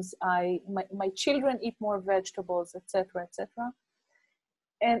legumes, my children eat more vegetables, etc., etc.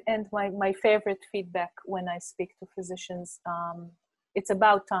 And my favorite feedback when I speak to physicians, it's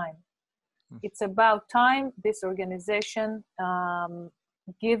about time. It's about time. This organization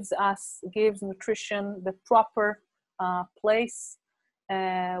gives nutrition the proper place.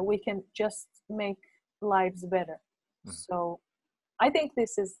 We can just make lives better. So I think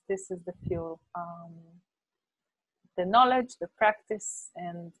this is the fuel, the knowledge, the practice,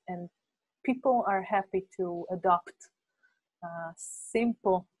 and people are happy to adopt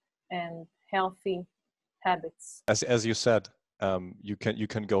simple and healthy habits. As you said, you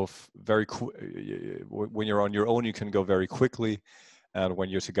can go very when you're on your own. You can go very quickly, and when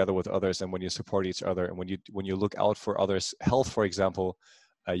you're together with others, and when you support each other, and when you look out for others' health, for example,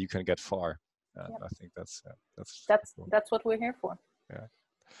 you can get far. Yep. I think that's cool. That's what we're here for. Yeah.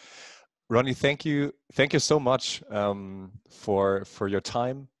 Ronnie, thank you so much for your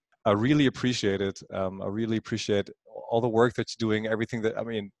time. I really appreciate it. I really appreciate all the work that you're doing, everything that, I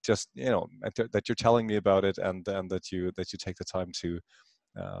mean, just, you know, that you're telling me about it, and that you take the time to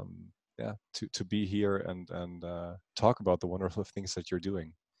be here and talk about the wonderful things that you're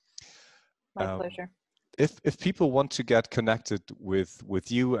doing. My pleasure. If people want to get connected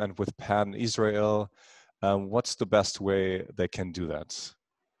with you and with Pan Israel, what's the best way they can do that?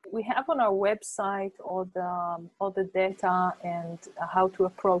 We have on our website all the data and how to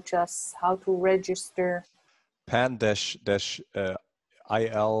approach us, how to register. pan-il.org,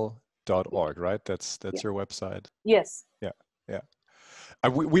 right? That's your website. Yes. Yeah.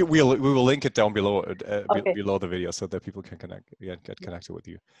 We will link it down below Okay. below the video so that people can get connected with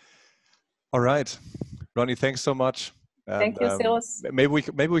you. All right, Ronnie, thanks so much. And, thank you, Cirus.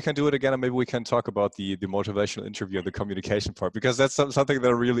 Maybe we can do it again, and maybe we can talk about the motivational interview and the communication part, because that's something that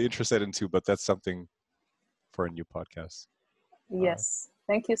I'm really interested in too. But that's something for a new podcast. Yes.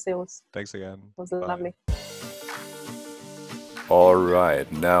 Thank you, Cirus. Thanks again. It was lovely. All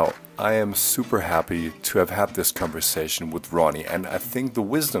right, now I am super happy to have had this conversation with Ronnie, and I think the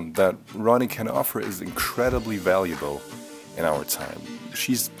wisdom that Ronnie can offer is incredibly valuable in our time.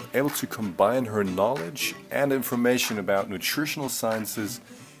 She's able to combine her knowledge and information about nutritional sciences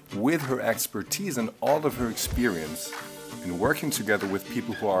with her expertise and all of her experience in working together with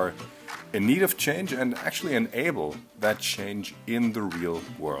people who are in need of change and actually enable that change in the real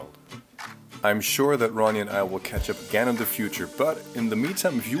world. I'm sure that Ronnie and I will catch up again in the future, but in the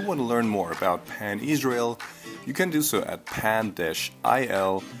meantime, if you want to learn more about Pan Israel, you can do so at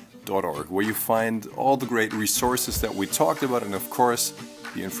pan-il.org, where you find all the great resources that we talked about, and of course,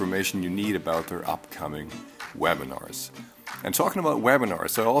 the information you need about their upcoming webinars. And talking about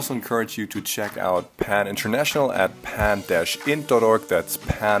webinars, I also encourage you to check out Pan International at pan-int.org, that's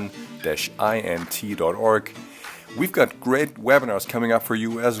pan-int.org. We've got great webinars coming up for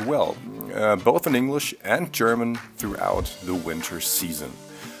you as well, both in English and German throughout the winter season.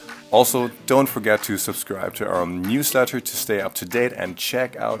 Also, don't forget to subscribe to our newsletter to stay up to date, and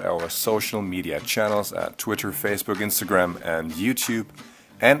check out our social media channels at Twitter, Facebook, Instagram, and YouTube.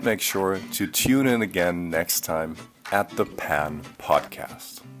 And make sure to tune in again next time at the Pan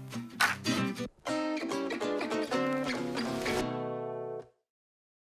Podcast.